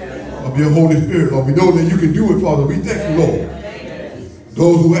power of your Holy Spirit, Lord. We know that you can do it, Father. We thank you, Lord.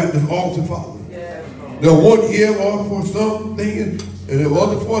 Those who at this altar, Father. They're one here, Lord, for something, and the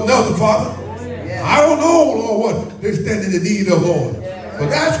other for another, Father. I don't know, Lord, what they're standing in need of, Lord. But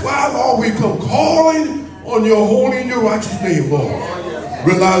that's why, Lord, we come calling on your holy and your righteous name, Lord.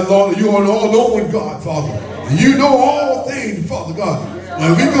 Realize, Lord, that you are an all-knowing God, Father. And you know all things, Father God.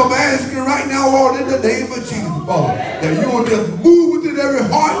 And we come asking right now, Lord, in the name of Jesus, Father, that you will just move within every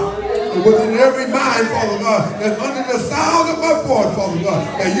heart and within every mind, Father God, and under the sound of my voice, Father God,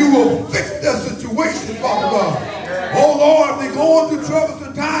 that you will fix their situation, Father God. Oh, Lord, they're going through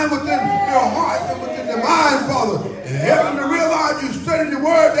troublesome time within their hearts and within their mind, Father. And help them to realize you said in your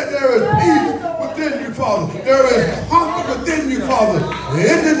word that there is peace within you, Father. There is hunger within you, Father.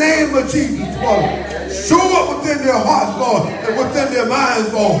 In the name of Jesus, Father. Show up within their hearts, Lord, and within their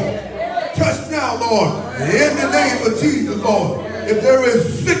minds, Lord. Touch now, Lord. In the name of Jesus, Lord. If there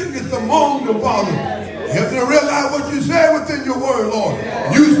is sickness among them, Father, help them to realize what you said within your word, Lord.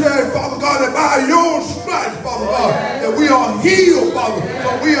 You said, Father God, that by your stripes, Father God, that we are healed, Father.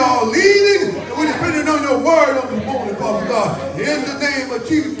 So we are leaning and we're depending on your word on this morning, Father God. In the name of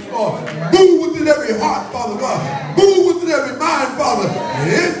Jesus, Lord. Move within every heart, Father God. Move within every mind, Father.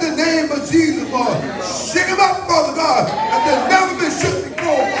 In the name of Jesus, Lord. Shake them up, Father God, and they've never been shook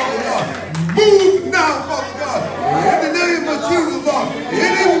before, Father God. Move now, Father God. In the name of Jesus, Lord.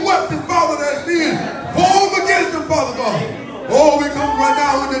 Any weapon, Father, that's being formed against them, Father God. Oh, we come right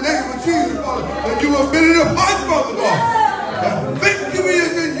now in the name of Jesus, Father, that you have been in the fight, Father God. That victory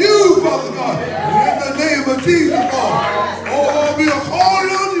is in you, Father God. In the name of Jesus, Lord. Oh, Lord, we are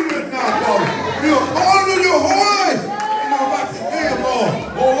calling on you right now, Father. We are calling on your holy and your righteous name, Lord.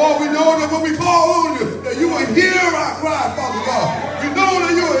 Oh, Lord, we know that when we call on you, that you will hear our cry, Father God. We know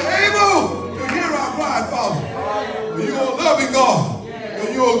that you are able to hear our cry, Father. You are a loving God. And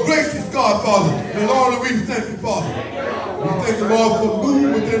you are a gracious God, Father. And Lord, we thank you, Father. We thank you, Lord, for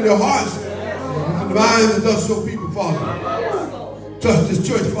moving within their hearts and the minds of us, your people, Father. Touch this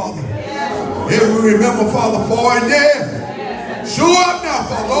church, Father. Here we remember, Father, far and near. Show up now,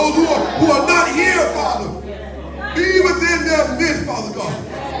 Father. Those who are not here, Father. Be within their midst, Father God.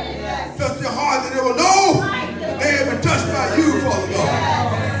 Touch their heart that they will know that they have been touched by you, Father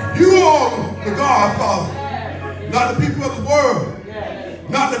God. You are the God, Father. Not the people of the world.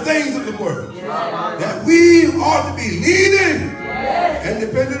 Not the things of the world. That we ought to be leaning and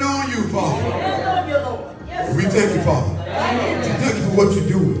depending on you, Father. We thank you, Father. We thank you for what you're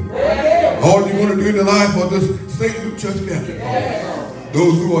doing. All you're going to do in the life of this St. Luke Church family, Father.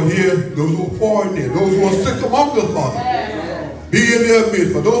 Those who are here, those who are far and near, those who are sick among us, Father. Be in their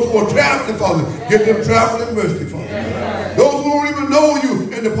midst. For those who are traveling, Father, give them traveling mercy, Father. Those who don't even know you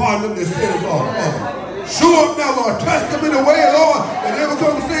in the pardon of their sins, Father. Show up now, Lord. Touch them in a way, Lord, that they will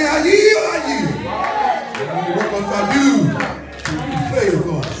come and say, I yield, I yield. What must I do to be saved,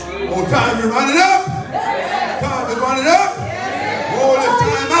 Lord? Oh, time is running up. Time is running up. Oh, it's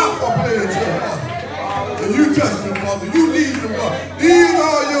time out for playing church, Father. And you touch them, Father. You lead them, God. These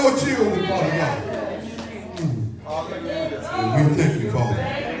are your children, Father God. And we thank you, Father.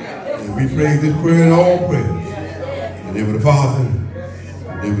 And we pray this prayer in all prayers. In the name of the Father, in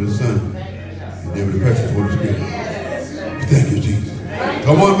the name of the Son, in the name of the precious Holy Spirit. We thank you, Jesus.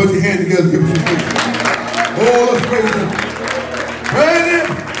 Come on, put your hand together, give us some praise. Oh, let's praise him. Praise him.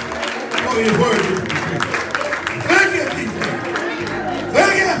 Oh, his word. Thank you, Jesus.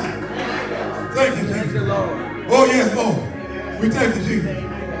 Thank you. Thank you, Jesus. Oh, yes, Lord. We thank you, Jesus.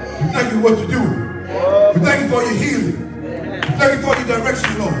 We thank you for what you're doing. We thank you for your healing. We thank you for your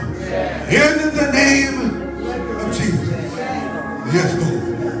direction, Lord. In the name of Jesus. Yes, Lord.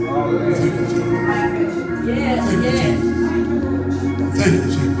 Thank you, Jesus. Yes, Thank you, yes. Jesus. Thank you,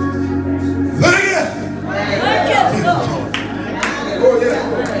 Jesus. Thank you. Thank you, Lord. Oh, yes,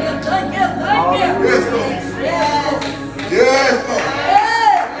 Lord. Thank you, thank you. Yes, Lord. Yes. Yes, Lord.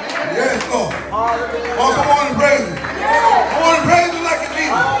 Yes. Yes, Lord. Oh, come on and praise him. Come on and praise him like you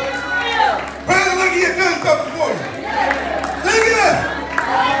mean it. Praise him like he had done something for you. Thank you.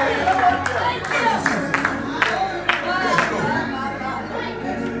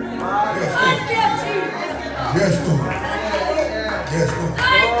 Thank you, Jesus. Yes, Lord. Yes, Lord. Yes, Lord.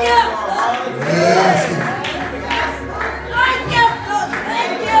 Thank you. Yes, Lord. Thank you.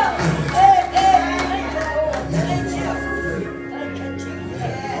 Thank you.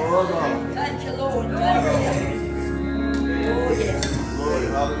 Thank you, Lord. Thank you. Oh, yes. Glory,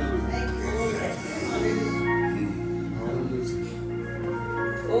 hallelujah.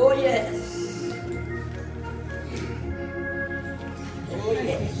 Oh, yes. Oh,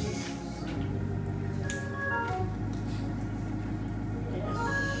 yes.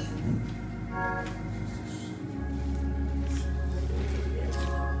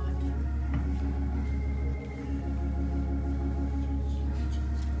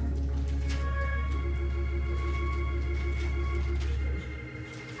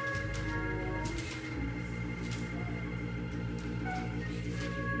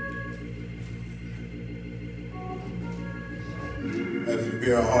 As we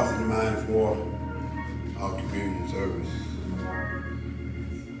prepare our hearts and minds for our communion service.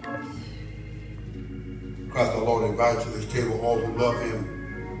 Christ our Lord invites to this table all who love him,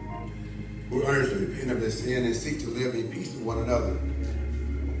 who earnestly repent of their sin and seek to live in peace with one another.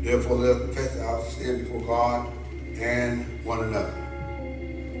 Therefore, let us confess our sin before God and one another.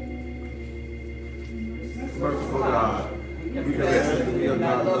 Merciful God, we confess that we have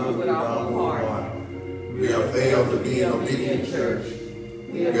not loved with our whole heart. We have failed to be an obedient church.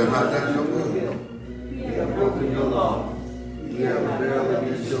 We have not done your will. We have broken your law. We have rebelled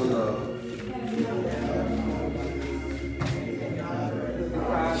against your love.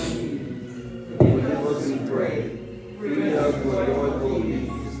 Forgive us, we pray. Free us from joyful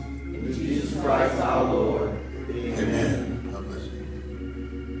obedience. In Jesus Christ our Lord. Amen. God bless you.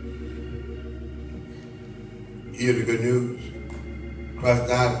 Hear the good news. Christ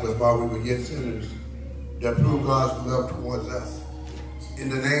died for us while we were yet sinners, that prove God's love towards us. In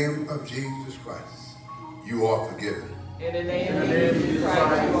the name of Jesus Christ, you are forgiven. In the name of Jesus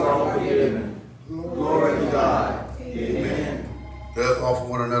Christ, you are forgiven. Glory to God. Amen. Let us offer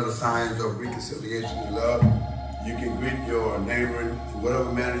one another signs of reconciliation and love. You can greet your neighbor in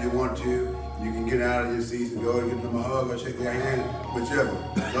whatever manner you want to. You can get out of your seats and go and give them a hug or shake their hand, whichever.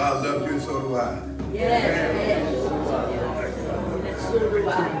 God loves you and so do I. Yes, yes. So do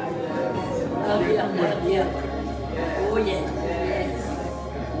I. Love you, love you. Oh, yes, yes.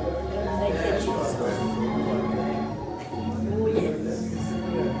 Thank you, Jesus. Oh, yes.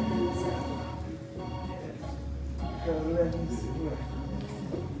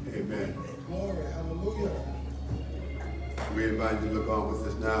 Amen. Glory, hallelujah. We invite you to look on with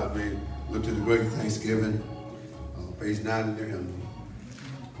us now as we look to the great Thanksgiving. Page 9 in your hymn.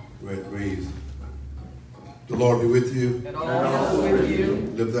 Where it reads, the Lord be with you. And also with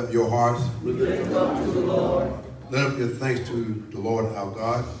you. Lift up your hearts. Lift up to the Lord. Let us give thanks to the Lord our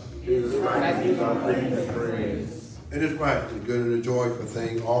God. It is right to give our thanks and praise. It is right and good and a joyful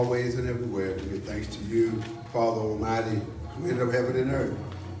thing, always and everywhere, to give thanks to you, Father Almighty, creator of heaven and earth.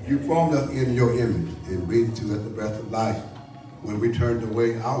 You formed us in your image and breathed to us the breath of life. When we turned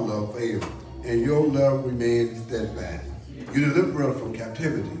away, our love failed, and your love remained steadfast. You delivered us from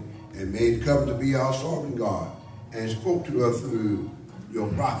captivity and made covenant to be our sovereign God, and spoke to us through your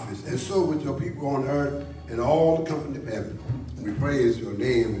prophets, and so with your people on earth and all the company of heaven. We praise your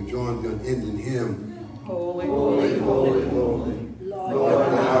name and join the unending hymn. Holy, Holy, holy, holy. Lord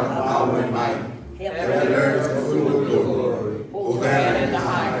God of power and might, heaven and earth are full of glory. Hosanna in the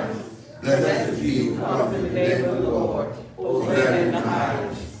highest. Blessed is he who comes in the name of the Lord. Hosanna in the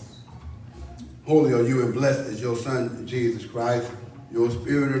highest. Holy are you and blessed is your Son, Jesus Christ. Your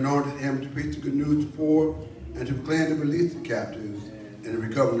Spirit anointed him to preach the good news to the poor, and to proclaim the release of the captives, and to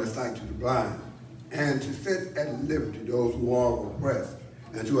recover the sight to the blind, and to set at liberty those who are oppressed,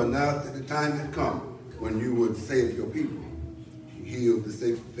 and to announce that the time had come when you would save your people. You healed the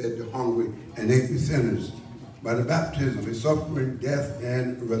sick, fed the hungry, and ate the sinners. By the baptism, his suffering, death,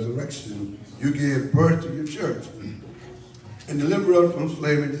 and resurrection, you gave birth to your church, and delivered us from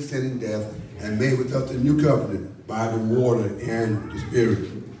slavery to sin and death, and made with us a new covenant by the water and the Spirit.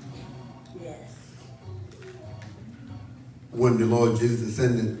 Yes. When the Lord Jesus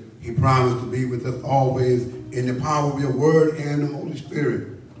ascended, he promised to be with us always in the power of your word and the Holy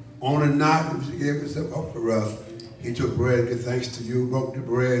Spirit. On the night in which he gave himself up for us, he took bread, gave thanks to you, broke the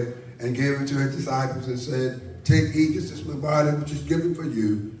bread, and gave it to his disciples and said, take, eat, this is my body which is given for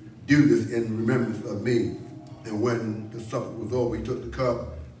you. Do this in remembrance of me. And when the supper was over, he took the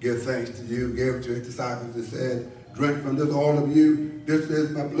cup, gave thanks to you, gave it to his disciples and said, drink from this, all of you. This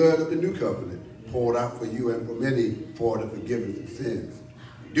is my blood of the new covenant, poured out for you and for many for the forgiveness of sins.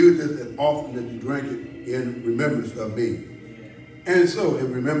 Do this as often as you drink it in remembrance of me. And so,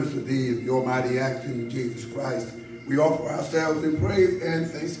 in remembrance of these, your mighty acts in Jesus Christ, we offer ourselves in praise and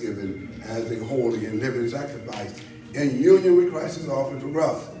thanksgiving as a holy and living sacrifice in union with Christ's offering for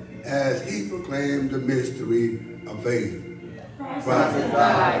us, as he proclaimed the mystery of faith. Christ has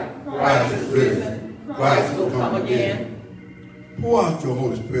died, Christ is risen, Christ will come again. Pour out your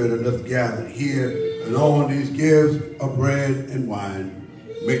Holy Spirit on us gathered here and on these gifts of bread and wine.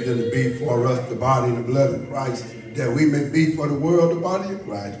 Make them to be for us the body and the blood of Christ, that we may be for the world the body of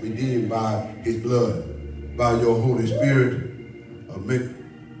Christ, redeemed by his blood. By your Holy Spirit,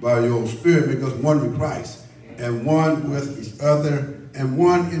 by your Spirit, make us one with Christ, and one with each other, and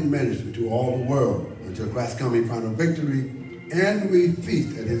one in ministry to all the world, until Christ come in final victory, and we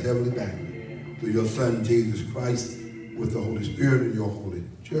feast at his heavenly banquet. Through your Son, Jesus Christ, with the Holy Spirit in your holy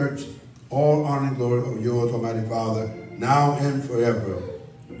church, all honor and glory are yours, Almighty Father, now and forever.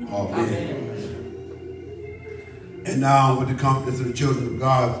 Amen. And now, with the confidence of the children of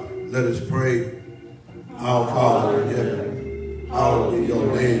God, let us pray. Our Father in heaven, hallowed be your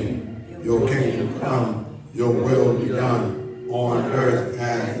name. Your kingdom come, your will be done, on earth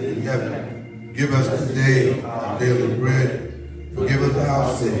as in heaven. Give us today our daily bread. Forgive us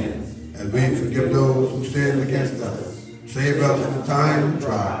our sins, as we forgive those who sin against us. Save us from the time of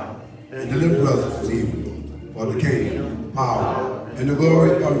trial, and deliver us from evil. For the kingdom, the power, and the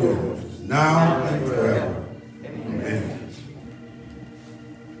glory are yours, now and forever. Amen.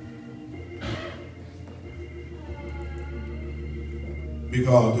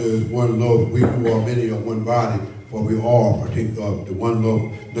 Because there is one loaf, we who are many are one body, for we all partake of the one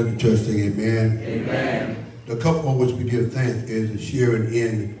loaf. Let the church say amen. Amen. The cup on which we give thanks is the sharing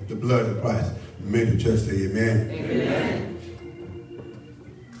in the blood of Christ. May the church say amen. Amen.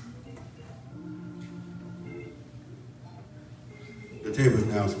 The table is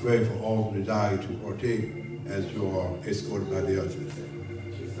now spread for all who desire to partake, as you are escorted by the ushers.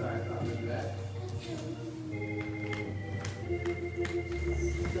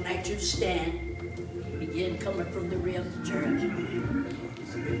 I'd like you to stand. Begin coming from the rear of the church.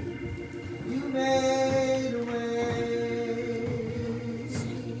 You made a way.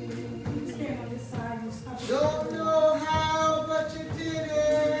 Don't know how, but you did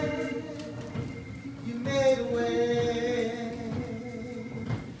it. You made a way.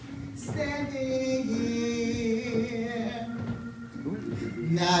 Standing here,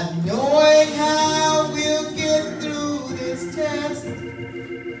 not knowing how we'll get through this test,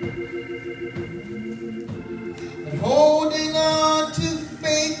 but holding on to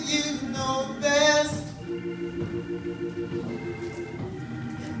faith you know best.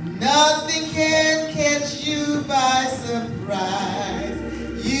 Nothing can catch you by surprise.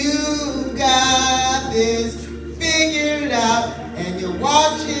 You got this figured out, and you're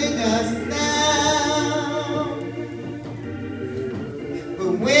watching us now.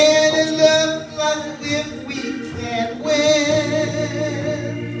 But when it looks like if we can't win,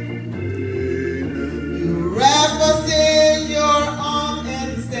 you wrap us in your arms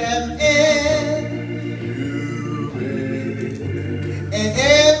and step in. And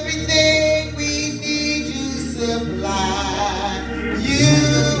everything we need you supply.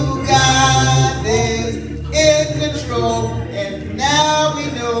 You got this in control, and now we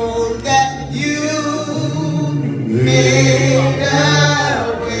know that you made a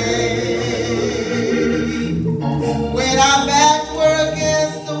way. When our backs were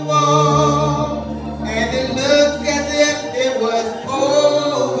against the wall, and it looked as if it was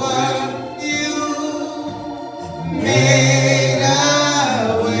over, you made a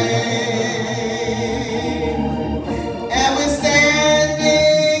way. And we're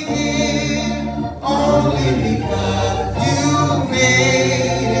standing here only because you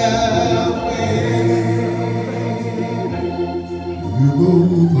made a way. You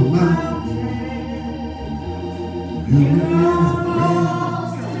move a mountain. You move a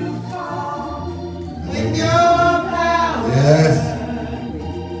With your power, yes.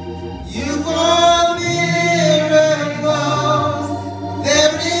 you perform miracles.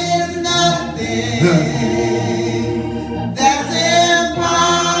 There is nothing that's impossible.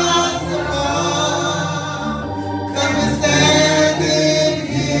 'Cause we're standing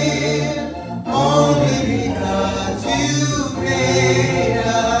here only because you made a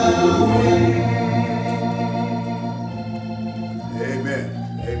way. Amen.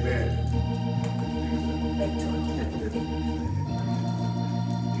 Amen.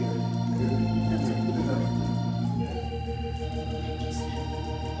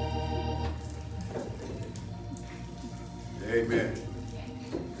 Amen.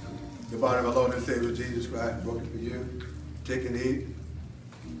 The body of our Lord and Savior Jesus Christ broken for you. Take and eat.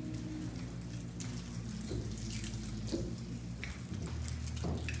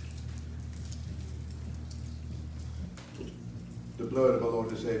 The blood of our Lord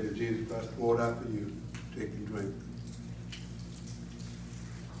and Savior Jesus Christ poured out for you. Take and drink.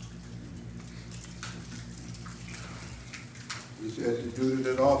 We Let's just do it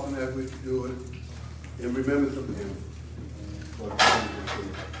as often as we do it in remembrance of him.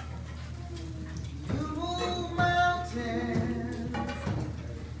 You move mountains,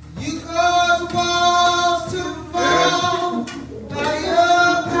 you cause walls to fall by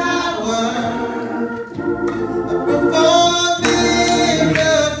your power. Perform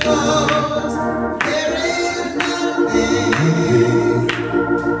miracles, there is nothing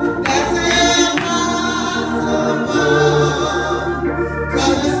that's impossible.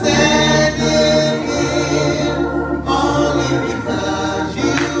 'Cause we're standing here only because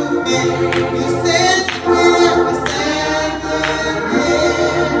you made. You stand here, we're standing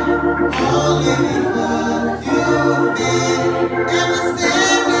here only because you made. And we're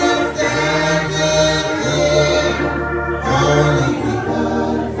standing here only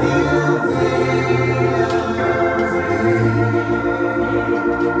because you made.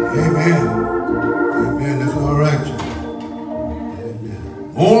 Amen. Amen. That's all right, John.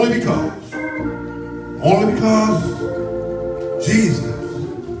 Amen. Only because Jesus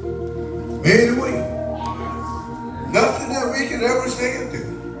made a way. Nothing that we can ever say or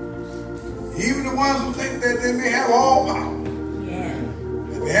do. Even the ones who think that they may have all power.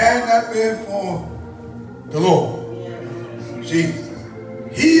 If it had not been for the Lord, Jesus,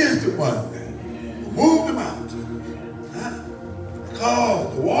 he is the one that moved the mountains.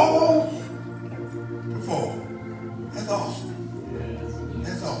 Caused the walls to fall. That's awesome.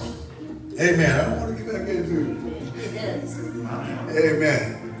 That's awesome. Amen. I don't want to get back into it.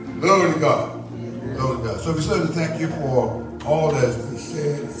 Amen. Glory to God. Glory to God. So we certainly thank you for all that's been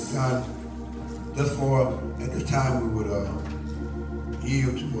said, done. Just for at this time we would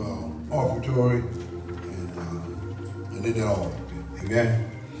yield to our offertory and then all.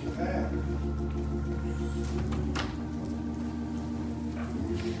 Amen.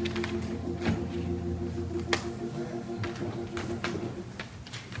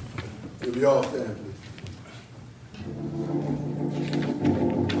 If we all stand, please.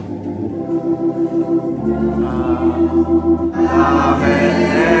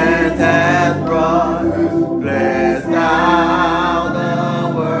 Amen.